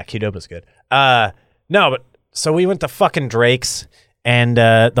better. Yeah, Qdoba's good. No, but so we went to fucking Drake's, and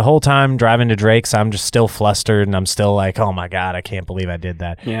the whole time driving to Drake's, I'm just still flustered, and I'm still like, oh my God, I can't believe I did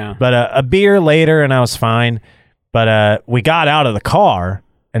that. Yeah. But a beer later, and I was fine. But we got out of the car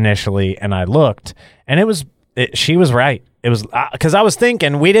initially, and I looked, and she was right. It was because I was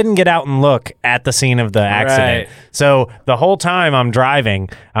thinking we didn't get out and look at the scene of the accident. Right. So the whole time I'm driving,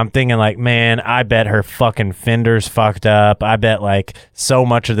 I'm thinking like, man, I bet her fucking fender's fucked up. I bet like so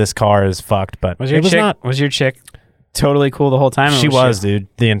much of this car is fucked. But Was your chick totally cool the whole time? Or She was, dude,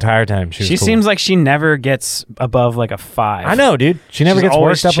 the entire time. She was cool. seems like she never gets above like a 5. I know, dude. She never She's gets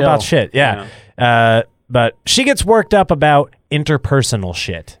always worked up about chill. shit. Yeah. But she gets worked up about interpersonal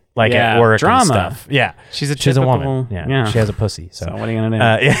shit. Like Yeah, at work drama. and stuff. Yeah. She's a She's a woman. typical- Yeah. yeah. She has a pussy. So, So what are you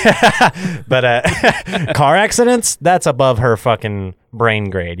gonna do? yeah. But car accidents, that's above her fucking brain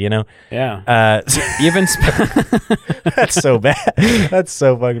grade, you know? yeah. Uh, Even that's so bad. That's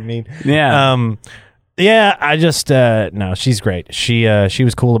so fucking mean. yeah. Yeah, I just no, she's great. She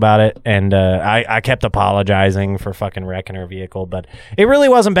was cool about it, and I kept apologizing for fucking wrecking her vehicle, but it really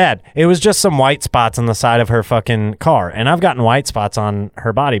wasn't bad. It was just some white spots on the side of her fucking car, and I've gotten white spots on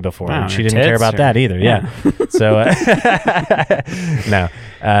her body before, Wow, and she her didn't care tits about or- that either. Yeah, so no,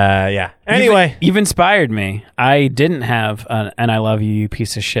 yeah. Anyway, You've inspired me. I didn't have an I love you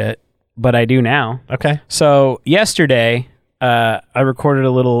piece of shit, but I do now. okay. So yesterday, I recorded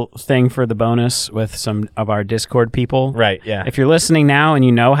a little thing for the bonus with some of our Discord people. Right, yeah. If you're listening now and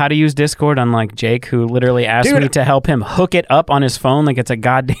you know how to use Discord, unlike Jake, who literally asked Dude. me to help him hook it up on his phone like it's a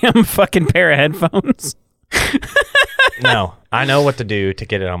goddamn fucking pair of headphones. No, I know what to do to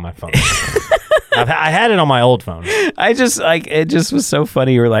get it on my phone. I had it on my old phone. I just like it. Just was so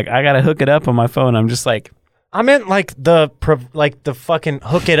funny. You were like, I gotta hook it up on my phone. I'm just like, I meant like the fucking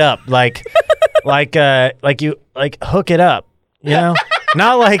hook it up, like you hook it up, you know,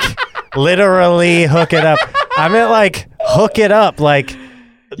 not like literally hook it up. I meant like hook it up, like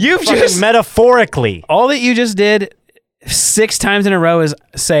you've fucking just metaphorically. all that you just did 6 times in a row is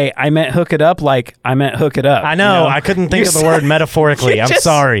say I meant hook it up like I meant hook it up. I know, you I couldn't think You of the said- word metaphorically. you I'm just-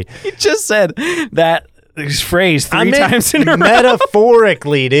 sorry. You just said that phrase 3 I meant times in a row.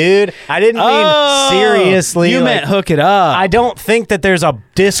 metaphorically, dude. I didn't mean seriously. You like, meant hook it up. I don't think that there's a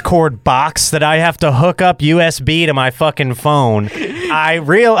Discord box that I have to hook up USB to my fucking phone.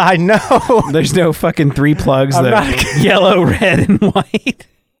 I know. There's no fucking 3 plugs I'm that not- yellow, red, and white.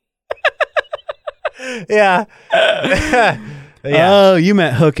 Yeah. Yeah. Oh, you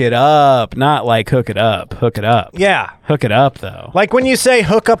meant hook it up, not like hook it up. Hook it up. Yeah. Hook it up, though. Like when you say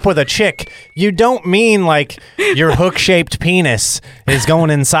hook up with a chick, you don't mean like your hook-shaped penis is going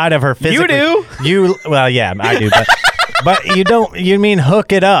inside of her physically. do. Well, yeah, I do, but you don't. You mean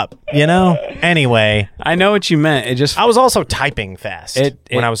hook it up, you know? Anyway, I know what you meant. It just I was also typing fast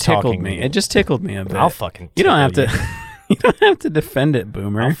when I was tickled talking. me. to you. It just tickled me a bit. I'll fucking. You don't have tickle to. You don't have to defend it,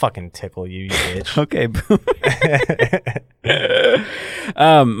 Boomer. I'll fucking tickle you, you bitch. Okay, Boomer.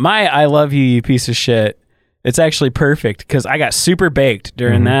 My I love you, you piece of shit. It's actually perfect because I got super baked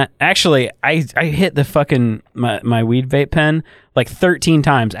during that. Actually, I hit the fucking my weed vape pen like 13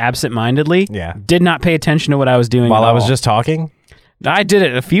 times absent-mindedly. Yeah. Did not pay attention to what I was doing While at I was all. just talking. I did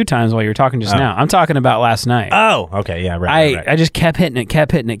it a few times while you were talking just now. I'm talking about last night. Oh, okay, yeah, right. I just kept hitting it,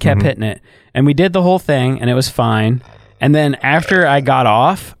 hitting it. And we did the whole thing and it was fine. And then after I got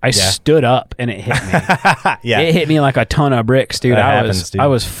off, I stood up and it hit me. Yeah, It hit me like a ton of bricks, dude. That I happens, dude.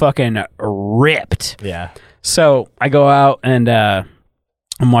 was fucking ripped. yeah. So I go out and I'm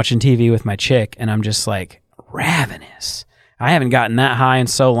watching TV with my chick and I'm just like ravenous. I haven't gotten that high in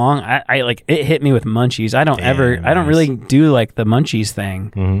so long. I like it hit me with munchies. I don't Damn, really do like the munchies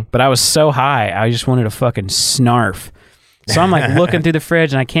thing, but I was so high. I just wanted to fucking snarf. So I'm like looking through the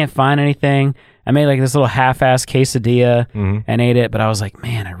fridge and I can't find anything. I made like this little half-ass quesadilla and ate it, but I was like,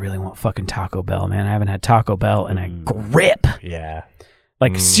 man, I really want fucking Taco Bell, man. I haven't had Taco Bell in a grip. Yeah.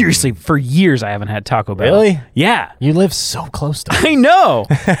 Like seriously, for years I haven't had Taco Bell. Really? Yeah. You live so close to I know.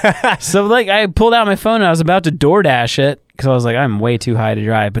 So like I pulled out my phone and I was about to DoorDash it because I was like, I'm way too high to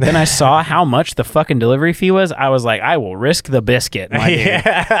drive. But then I saw how much the fucking delivery fee was. I was like, I will risk the biscuit, my dude.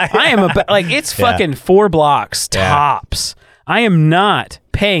 Yeah. I am like it's fucking 4 blocks tops. I am not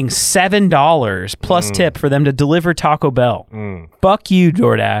paying $7 plus tip for them to deliver Taco Bell. Fuck you,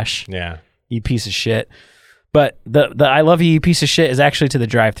 DoorDash. Yeah. You piece of shit. But the I love you piece of shit is actually to the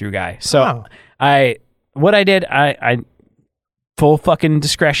drive-through guy. So I full fucking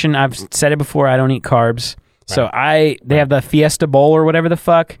discretion. I've said it before. I don't eat carbs. So they have the Fiesta Bowl or whatever the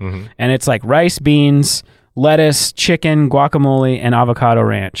fuck, and it's like rice, beans, lettuce, chicken, guacamole, and avocado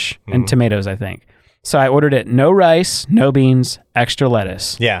ranch and tomatoes, I think. So I ordered it no rice, no beans, extra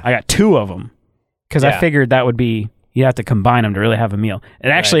lettuce. Yeah. I got 2 of them because I figured that would be you have to combine them to really have a meal. It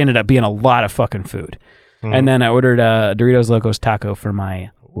actually ended up being a lot of fucking food. And then I ordered a Doritos Locos taco for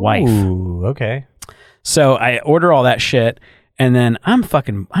my wife. Ooh, okay. So I order all that shit, and then I'm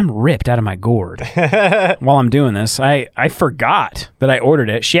ripped out of my gourd while I'm doing this. I forgot that I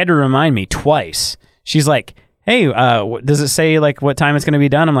ordered it. She had to remind me twice. She's like, hey, does it say like what time it's going to be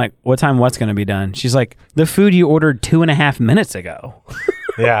done? I'm like, what time what's going to be done? She's like, the food you ordered 2.5 minutes ago.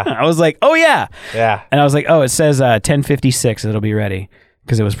 Yeah. I was like, oh yeah. Yeah. And I was like, oh, it says 10:56 it'll be ready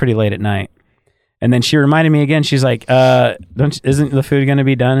because it was pretty late at night. And then she reminded me again. She's like, isn't the food going to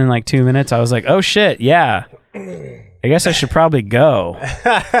be done in like 2 minutes? I was like, oh shit, yeah. I guess I should probably go.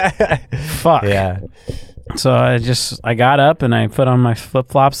 Fuck. Yeah. So I got up and I put on my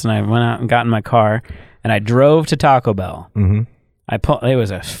flip-flops and I went out and got in my car and I drove to Taco Bell. Mm-hmm. It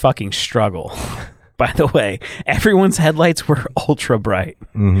was a fucking struggle. by the way. Everyone's headlights were ultra bright.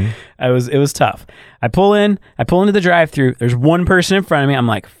 It was tough. I pull into the drive-thru. There's one person in front of me. I'm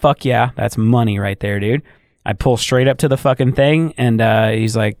like, fuck yeah, that's money right there, dude. I pull straight up to the fucking thing, and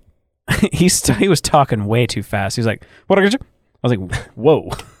he's like, he was talking way too fast. He's like, what can I get you? I was like,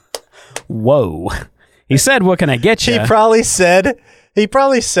 whoa. He said, what can I get you? He probably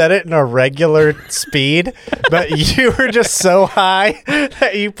said it in a regular speed, but you were just so high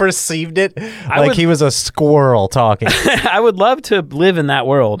that you perceived it like he was a squirrel talking. I would love to live in that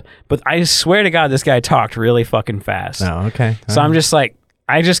world, but I swear to God, this guy talked really fucking fast. Oh, okay. So I'm just like,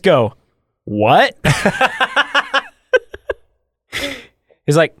 I just go, what?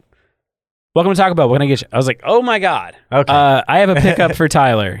 He's like, welcome to Taco Bell. What can I get you? I was like, oh my God. Okay. I have a pickup for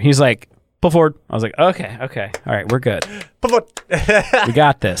Tyler. He's like, pull forward. I was like, okay. All right, we're good. We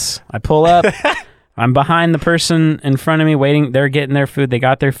got this. I pull up. I'm behind the person in front of me waiting. They're getting their food. They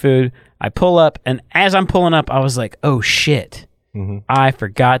got their food. I pull up, and as I'm pulling up, I was like, oh shit. I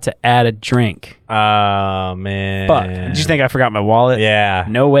forgot to add a drink. Oh, man. Fuck. Did you think I forgot my wallet? Yeah.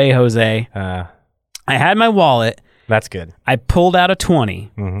 No way, Jose. I had my wallet. That's good. I pulled out a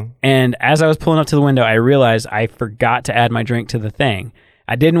 20, and as I was pulling up to the window, I realized I forgot to add my drink to the thing.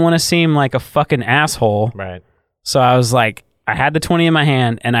 I didn't want to seem like a fucking asshole. Right. So I was like, I had the 20 in my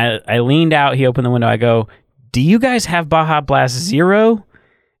hand, and I leaned out. He opened the window. I go, do you guys have Baja Blast Zero?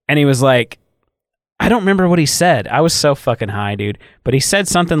 And he was like, I don't remember what he said. I was so fucking high, dude. But he said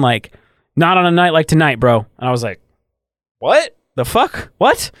something like, not on a night like tonight, bro. And I was like, what? The fuck?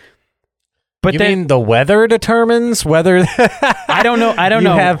 What? But you then, mean the weather determines whether I don't know. you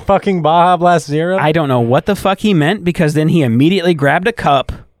have fucking Baja Blast Zero? I don't know what the fuck he meant, because then he immediately grabbed a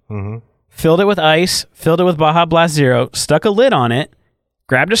cup, filled it with ice, filled it with Baja Blast Zero, stuck a lid on it,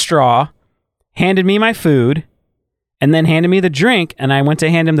 grabbed a straw, handed me my food, and then handed me the drink. And I went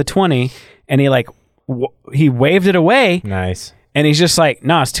to hand him the 20, and he he waved it away. Nice. And he's just like,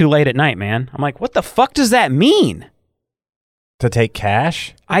 no, it's too late at night, man. I'm like, what the fuck does that mean? To take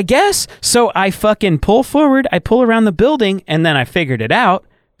cash? I guess. So I fucking pull forward, I pull around the building, and then I figured it out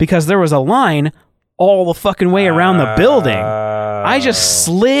because there was a line all the fucking way around the building. I just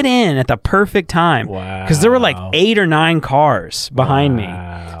slid in at the perfect time. Wow. Because there were like 8 or 9 cars behind me.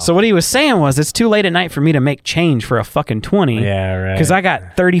 So what he was saying was, it's too late at night for me to make change for a fucking 20. Yeah, right. Because I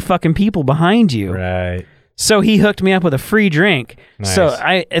got 30 fucking people behind you. Right. So he hooked me up with a free drink. Nice. So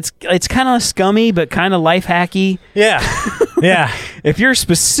it's kind of scummy, but kind of life hacky. Yeah. Yeah. If you're A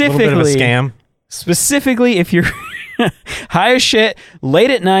little bit of a scam. Specifically, if you're high as shit, late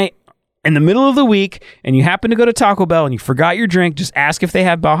at night, in the middle of the week, and you happen to go to Taco Bell and you forgot your drink, just ask if they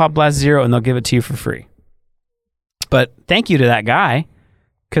have Baja Blast Zero and they'll give it to you for free. But thank you to that guy,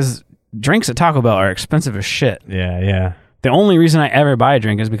 because drinks at Taco Bell are expensive as shit. Yeah, yeah. The only reason I ever buy a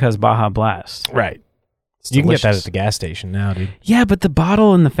drink is because Baja Blast. Right. It's You can get that delicious. at the gas station now, dude. Yeah, but the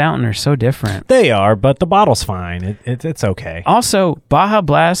bottle and the fountain are so different. They are, but the bottle's fine. It's okay. Also, Baja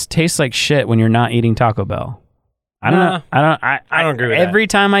Blast tastes like shit when you're not eating Taco Bell. I don't know. I don't agree with that. Every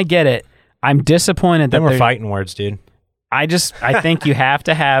time I get it, I'm disappointed Then that we're fighting words, dude. I think you have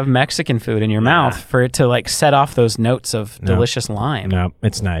to have Mexican food in your mouth for it to like set off those notes of delicious lime. No,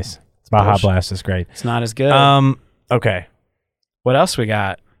 it's nice. Baja bullshit. Blast is great. It's not as good. Okay. What else we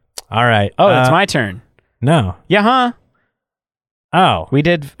got? All right. Oh, it's my turn. No. Yeah, huh? Oh. We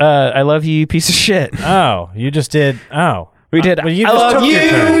did I Love You, you piece of shit. Oh, you just did. Oh. We did Well, you I just Love took your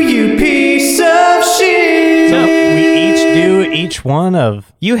turn. You piece of shit. So we each do each one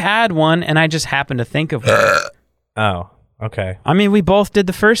of. You had one, and I just happened to think of one. Oh, okay. I mean, we both did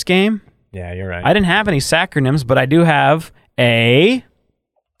the first game. Yeah, you're right. I didn't have any sacronyms, but I do have a...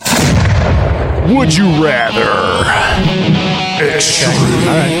 Would you rather? Extreme.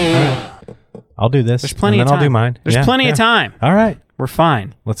 All right. I'll do this. There's plenty and of then time. I'll do mine. There's Yeah, plenty of yeah. time. All right. We're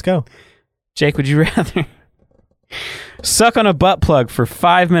fine. Let's go. Jake, would you rather suck on a butt plug for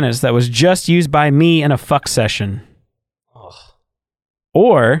 5 minutes that was just used by me in a fuck session?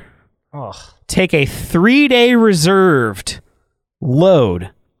 Or take a 3-day reserved load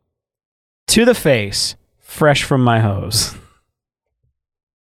to the face fresh from my hose?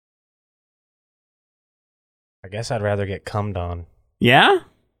 I guess I'd rather get cummed on Yeah?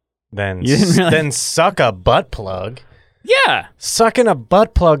 than You didn't really- than suck a butt plug. Yeah. Sucking a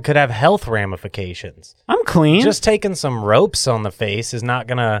butt plug could have health ramifications. I'm clean. Just taking some ropes on the face is not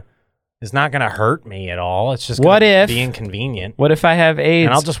gonna hurt me at all. It's just What gonna if- be inconvenient. what if I have AIDS?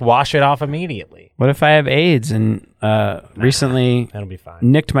 And I'll just wash it off immediately. What if I have AIDS and recently That'll be fine.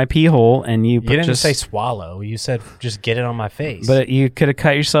 nicked my pee hole and you You didn't just say swallow. You said just get it on my face. but you could have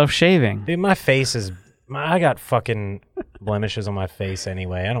cut yourself shaving. dude, my face is. I got fucking blemishes on my face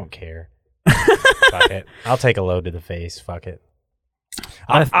anyway. I don't care. Fuck it. I'll take a load to the face. Fuck it.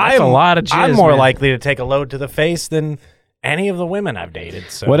 That's a lot of jizz, I'm more man. likely to take a load to the face than any of the women I've dated.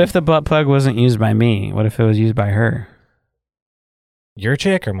 So What if the butt plug wasn't used by me? What if it was used by her? your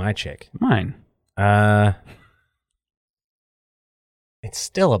chick or my chick? Mine. It's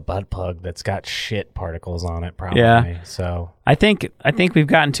still a butt plug that's got shit particles on it, probably. Yeah. So I think we've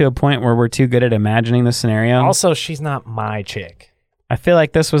gotten to a point where we're too good at imagining the scenario. also, she's not my chick. I feel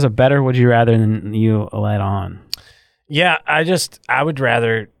like this was a better would you rather than you let on. Yeah, I would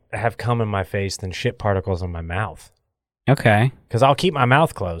rather have cum in my face than shit particles in my mouth. Okay. Because I'll keep my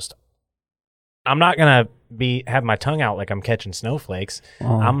mouth closed. I'm not gonna have my tongue out like I'm catching snowflakes.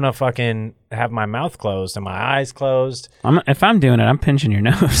 Well, I'm gonna fucking have my mouth closed and my eyes closed. if I'm doing it, I'm pinching your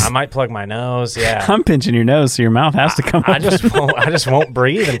nose. I might plug my nose. Yeah, I'm pinching your nose, so your mouth has to come. I just won't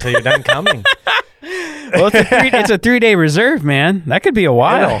breathe until you're done coming. Well, it's a 3-day reserve, man. That could be a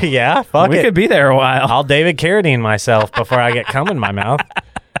while. Yeah, fuck we it. could be there a while. I'll David Carradine myself before I get cum in my mouth.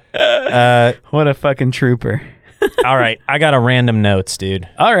 What a fucking trooper. All right, I got a random notes, dude.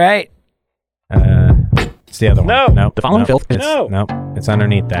 All right. It's the other one. No, The following filth- No, it's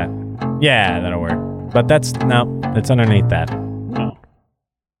underneath that. Yeah, that'll work. But it's underneath that. No.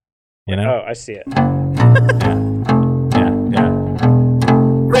 You know? I see it. Yeah.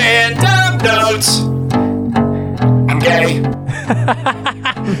 Random notes. I'm gay.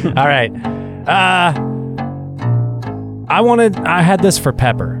 All right. I had this for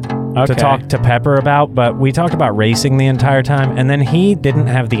Pepper to Okay. talk to Pepper about, but we talked about racing the entire time, and then he didn't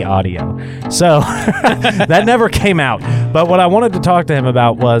have the audio. So that never came out. But what I wanted to talk to him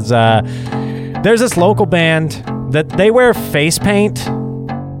about was there's this local band that they wear face paint.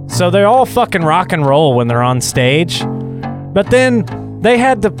 So they're all fucking rock and roll when they're on stage. But then they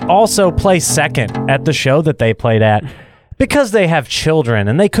had to also play second at the show that they played at because they have children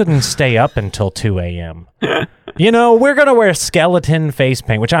and they couldn't stay up until 2 a.m. You know, we're going to wear skeleton face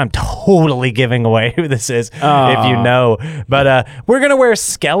paint, which I'm totally giving away who this is if you know. But we're going to wear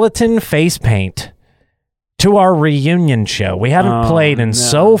skeleton face paint to our reunion show. We haven't played in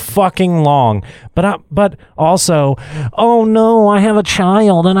so fucking long. But also, oh no, I have a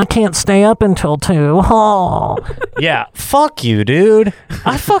child and I can't stay up until 2. Oh. Yeah, fuck you, dude.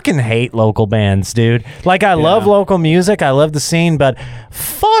 I fucking hate local bands, dude. Like, I love local music. I love the scene, but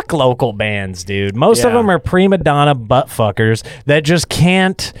fuck local bands, dude. Most of Yeah. them are prima donna butt fuckers that just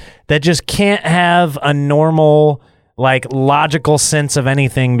can't have a normal, like, logical sense of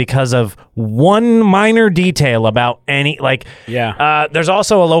anything because of one minor detail about any, like, there's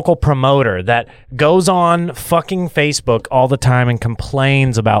also a local promoter that goes on fucking Facebook all the time and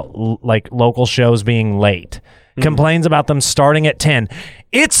complains about like local shows being late. Complains about them starting at 10.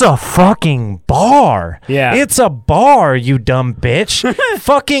 It's a fucking bar. Yeah. It's a bar, you dumb bitch.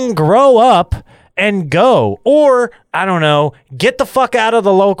 Fucking grow up and go. Or, I don't know, get the fuck out of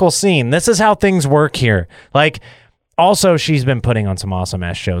the local scene. This is how things work here. Like, also, she's been putting on some awesome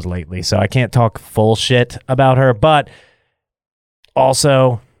ass shows lately, so I can't talk full shit about her, but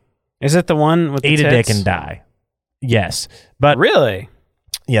also, Is it the one with the eat a tits? dick and die. Yes. But Really?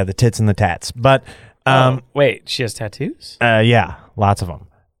 yeah, the tits and the tats. But Wait, she has tattoos? yeah, lots of them.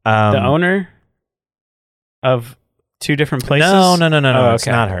 The owner of 2 different places? No, Oh, it's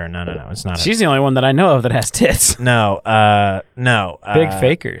okay. not her. No, it's not her. She's the only one that I know of that has tits. No. Big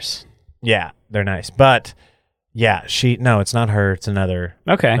fakers. Yeah, they're nice. But yeah, it's not her. It's another.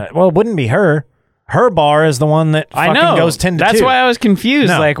 Okay. Well, it wouldn't be her. Her bar is the one that I fucking know. goes 10 to 2. That's why I was confused.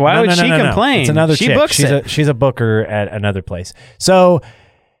 No, Like, why no, would no, she no, no. complain? It's another she chick. books it. She's a booker at another place. So,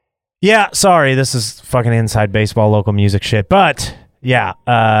 yeah, sorry, this is fucking inside baseball local music shit. But yeah,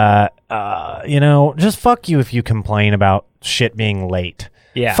 just fuck you if you complain about shit being late.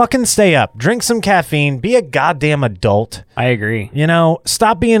 Yeah. Fucking stay up, drink some caffeine, be a goddamn adult. I agree. You know,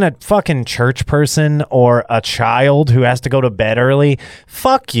 stop being a fucking church person or a child who has to go to bed early.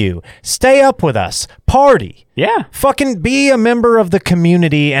 Fuck you. Stay up with us. Party. Yeah, Fucking be a member of the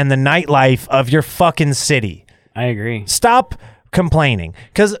community and the nightlife of your fucking city. I agree. Stop complaining.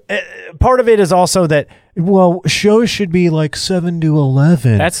 Because part of it is also that, well, shows should be like 7 to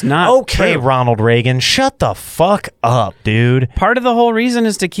 11. That's not okay, true. Ronald Reagan. Shut the fuck up, dude. Part of the whole reason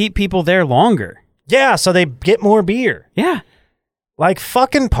is to keep people there longer. Yeah, so they get more beer. Yeah. Like,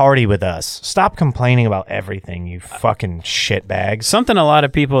 fucking party with us. Stop complaining about everything, you fucking shitbags. Something a lot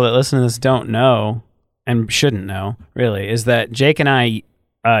of people that listen to this don't know and shouldn't know, really, is that Jake and I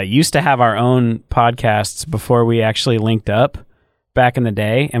used to have our own podcasts before we actually linked up back in the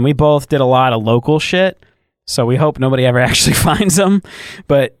day, and we both did a lot of local shit, so we hope nobody ever actually finds them.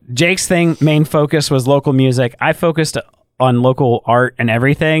 But Jake's main focus was local music. I focused on local art and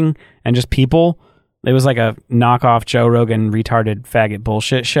everything and just people. It was like a knockoff Joe Rogan retarded faggot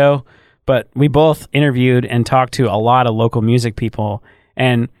bullshit show. But we both interviewed and talked to a lot of local music people.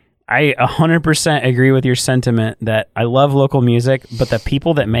 And I 100% agree with your sentiment that I love local music, but the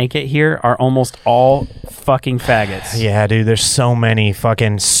people that make it here are almost all fucking faggots. Yeah, dude, there's so many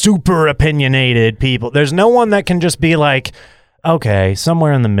fucking super opinionated people. There's no one that can just be like, okay,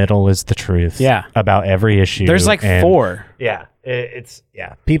 somewhere in the middle is the truth. Yeah. About every issue. There's like and 4. Yeah.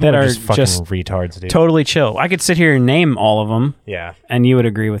 People that are are just fucking just retards, dude. Totally chill. I could sit here and name all of them, Yeah. and you would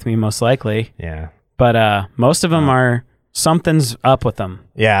agree with me most likely. Yeah. But most of them are something's up with them.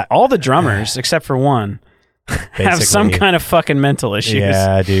 Yeah. All the drummers, except for one, have some Basically. kind of fucking mental issues.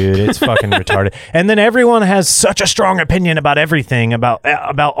 Yeah, dude, it's fucking retarded. And then everyone has such a strong opinion about everything, about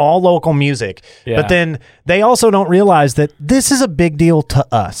all local music. Yeah. But then they also don't realize that this is a big deal to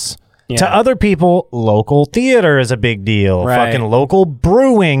us. Yeah. To other people, local theater is a big deal. Right. Fucking local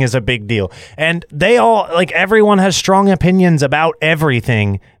brewing is a big deal. And they all, like, everyone has strong opinions about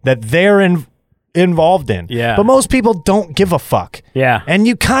everything that they're involved in. Yeah. But most people don't give a fuck. Yeah. And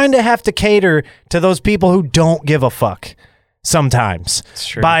you kind of have to cater to those people who don't give a fuck sometimes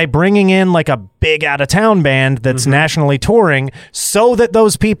true. by bringing in like a big out of town band that's nationally touring so that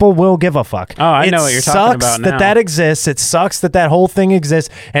those people will give a fuck. Oh, I know what you're talking about It sucks now. that exists. It sucks that whole thing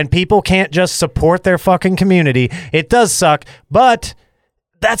exists and people can't just support their fucking community. It does suck, but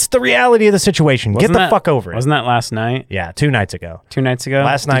that's the reality of the situation. Get the fuck over it. Wasn't that last night? Yeah, 2 nights ago. 2 nights ago?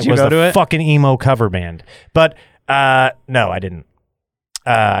 Last Did night you was go to the it? fucking emo cover band. But no, I didn't.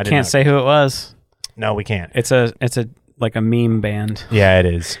 I Can't say who it was. No, we can't. It's a like a meme band, Yeah, it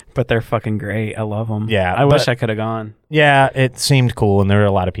is. but they're fucking great. I love them. Yeah, I wish but- I could have gone. Yeah, it seemed cool, and there were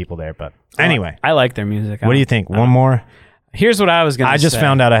a lot of people there. But anyway, I like their music. what do you think? One more? Here's what I was gonna. I just say.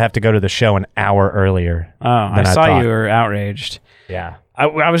 found out I have to go to the show an hour earlier. Oh, I than I saw thought. you were outraged. Yeah.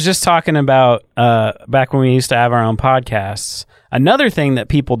 I was just talking about back when we used to have our own podcasts. Another thing that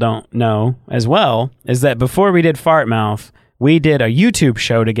people don't know as well is that before we did Fart Mouth, we did a YouTube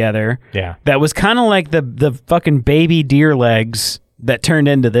show together. Yeah. That was kind of like the fucking baby deer legs that turned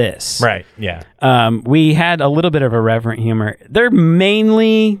into this. Right. Yeah. We had a little bit of irreverent humor. They're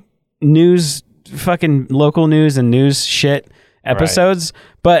mainly news, fucking local news and news shit episodes.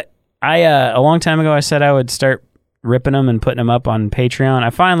 But I a long time ago I said I would start ripping them and putting them up on Patreon.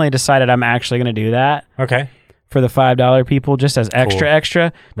 I finally decided I'm actually going to do that Okay. for the $5 people, just as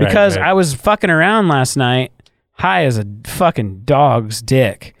extra, because right. I was fucking around last night, high as a fucking dog's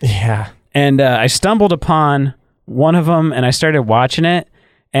dick. Yeah. And I stumbled upon one of them, and I started watching it.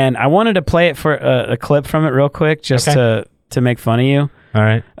 And I wanted to play it for a clip from it real quick, just Okay. to make fun of you. All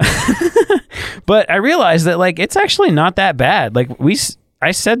right. But I realized that like it's actually not that bad. Like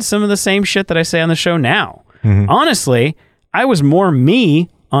I said some of the same shit that I say on the show now. Honestly, I was more me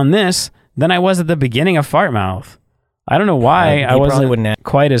on this than I was at the beginning of Fart Mouth. I don't know why He I probably wasn't wouldn't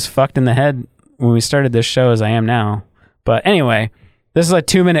quite as fucked in the head when we started this show as I am now. But anyway, this is a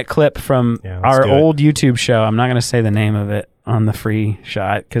 2-minute clip from Yeah, let's our do it. old YouTube show. I'm not going to say the name of it on the free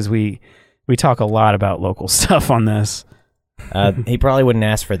shot because we talk a lot about local stuff on this. He probably wouldn't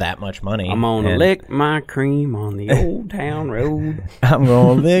ask for that much money. I'm gonna And lick my cream on the old town road. I'm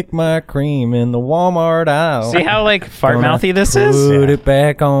gonna lick my cream in the Walmart aisle. See how like fart Gonna mouthy this is? Put it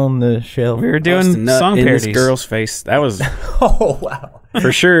back on the shelf. We were Bust a doing nut song in parodies. this girl's face. That was Oh wow!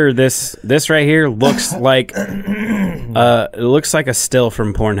 for sure. This right here looks like it looks like a still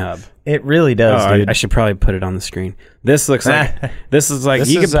from Pornhub. It really does, Oh, dude. I should probably put it on the screen. This looks like this is like This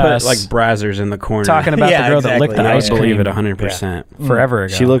you could is put us like Brazzers in the corner. Talking about Yeah, the girl that exactly. licked the Yeah, I ice would cream believe it 100%. forever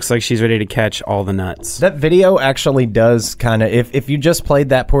ago. She looks like she's ready to catch all the nuts. That video actually does kind of, if you just played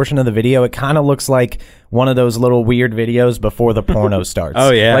that portion of the video, it kind of looks like one of those little weird videos before the porno starts.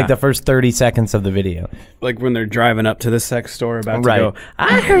 Oh, yeah. Like the first 30 seconds of the video. Like when they're driving up to the sex store about Right. to go.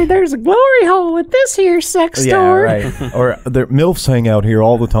 I heard there's a glory hole at this here sex store. Yeah, right. Or the MILFs hang out here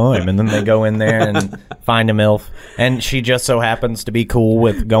all the time, and then they go in there and find a MILF, and she just so happens to be cool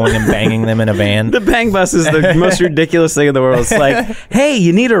with going and banging them in a van. The bang bus is the most ridiculous thing in the world. It's like, hey,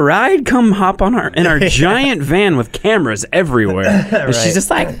 you need a ride? Come hop on in our giant van with cameras everywhere. And she's just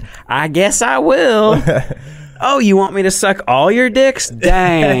like, I guess I will. Oh, you want me to suck all your dicks?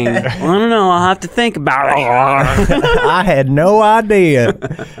 Dang. Well, I don't know. I'll have to think about it. I had no idea.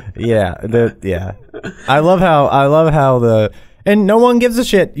 Yeah. I love how the and no one gives a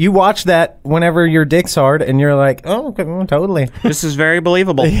shit. You watch that whenever your dick's hard, and you're like, oh, okay, well, totally. This is very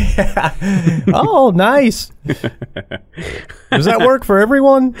believable. Oh, nice. Does that work for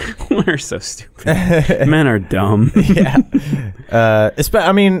everyone? We're so stupid. Men are dumb.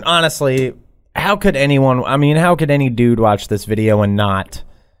 I mean, honestly, how could any dude watch this video and not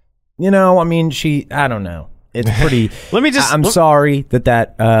I mean, I don't know. It's pretty. I'm sorry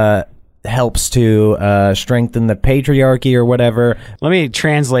that helps to strengthen the patriarchy or whatever. Let me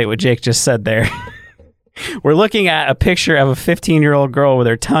translate what Jake just said there. We're looking at a picture of a 15-year-old girl with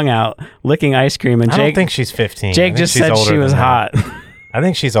her tongue out licking ice cream, and Jake. I don't think she's 15. Jake just said she was hot. I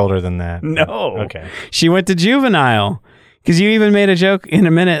think she's older than that. No. Okay. She went to juvenile because you even made a joke in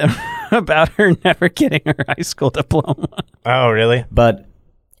a minute about her never getting her high school diploma. Oh, really? But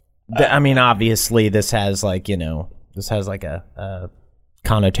I mean, obviously, this has like a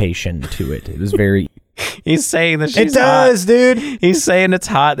connotation to it. It was very. He's saying that she's It does, hot. dude. He's saying it's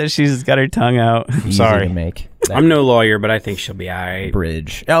hot that she's got her tongue out. easy Sorry. to make. I'm no lawyer, but I think she'll be all right.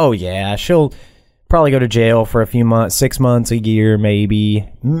 Bridge. Oh yeah, she'll probably go to jail for a few months, 6 months, a year, maybe,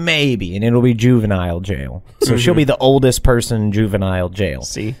 and it'll be juvenile jail. So she'll be the oldest person in juvenile jail.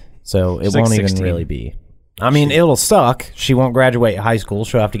 See? So it She's won't like even 16. really be. I mean, it'll suck. She won't graduate high school.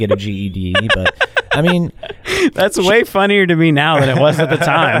 She'll have to get a GED. But I mean, That's way funnier to me now than it was at the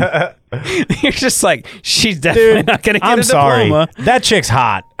time. You're just like, she's definitely not going to get I'm a sorry. diploma. That chick's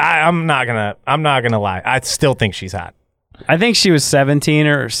hot. I'm not gonna lie. I still think she's hot. I think she was 17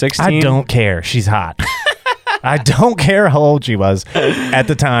 or 16. I don't care. She's hot. I don't care how old she was at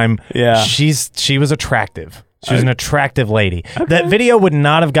the time. Yeah. She was attractive. She was an attractive lady. That video would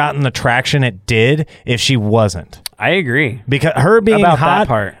not have gotten the traction it did if she wasn't. I agree. Because her being About that hot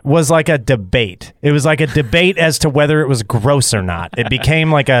part. was like a debate. It was like a debate as to whether it was gross or not. It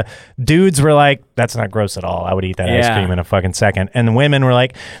became like dudes were like, that's not gross at all. I would eat that ice Yeah. cream in a fucking second. And the women were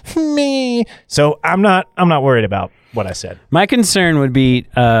like, me. So I'm not worried about what I said. My concern would be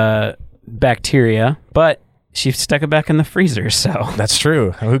bacteria, but she stuck it back in the freezer, so That's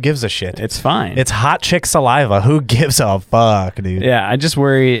true. Who gives a shit? it's fine. It's hot chick saliva. Who gives a fuck, dude? Yeah, I just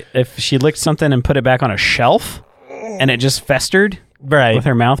worry if she licked something and put it back on a shelf and it just festered Right. with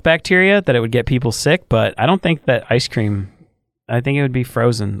her mouth bacteria, that it would get people sick. But I don't think that ice cream, I think it would be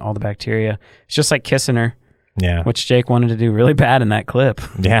frozen, all the bacteria. It's just like kissing her, Yeah. which Jake wanted to do really bad in that clip.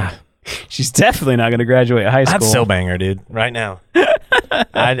 Yeah. She's definitely not going to graduate high school. I'd still bang her, dude, right now.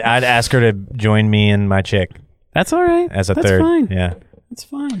 I'd ask her to join me and my chick That's all right. as a That's third. fine. Yeah. That's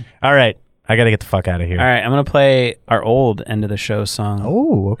fine. All right. I got to get the fuck out of here. All right, I'm going to play our old end of the show song.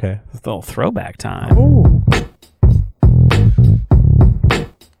 Oh, okay. It's a little throwback time. Ooh.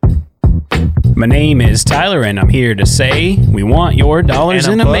 My name is Tyler, and I'm here to say we want your dollars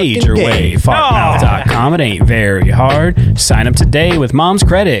And in I'm a major fucking way. gay. Fartmouth.com. It ain't very hard. Sign up today with Mom's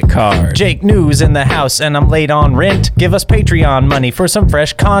credit card. Jake News in the house, and I'm late on rent. Give us Patreon money for some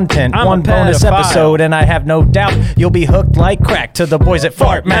fresh content. I'm One a bonus pedophile. episode, and I have no doubt you'll be hooked like crack to the boys at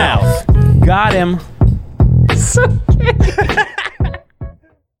Fart Mouth. Got him. So gay.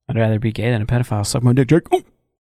 I'd rather be gay than a pedophile. Suck my dick, Jake. Oh.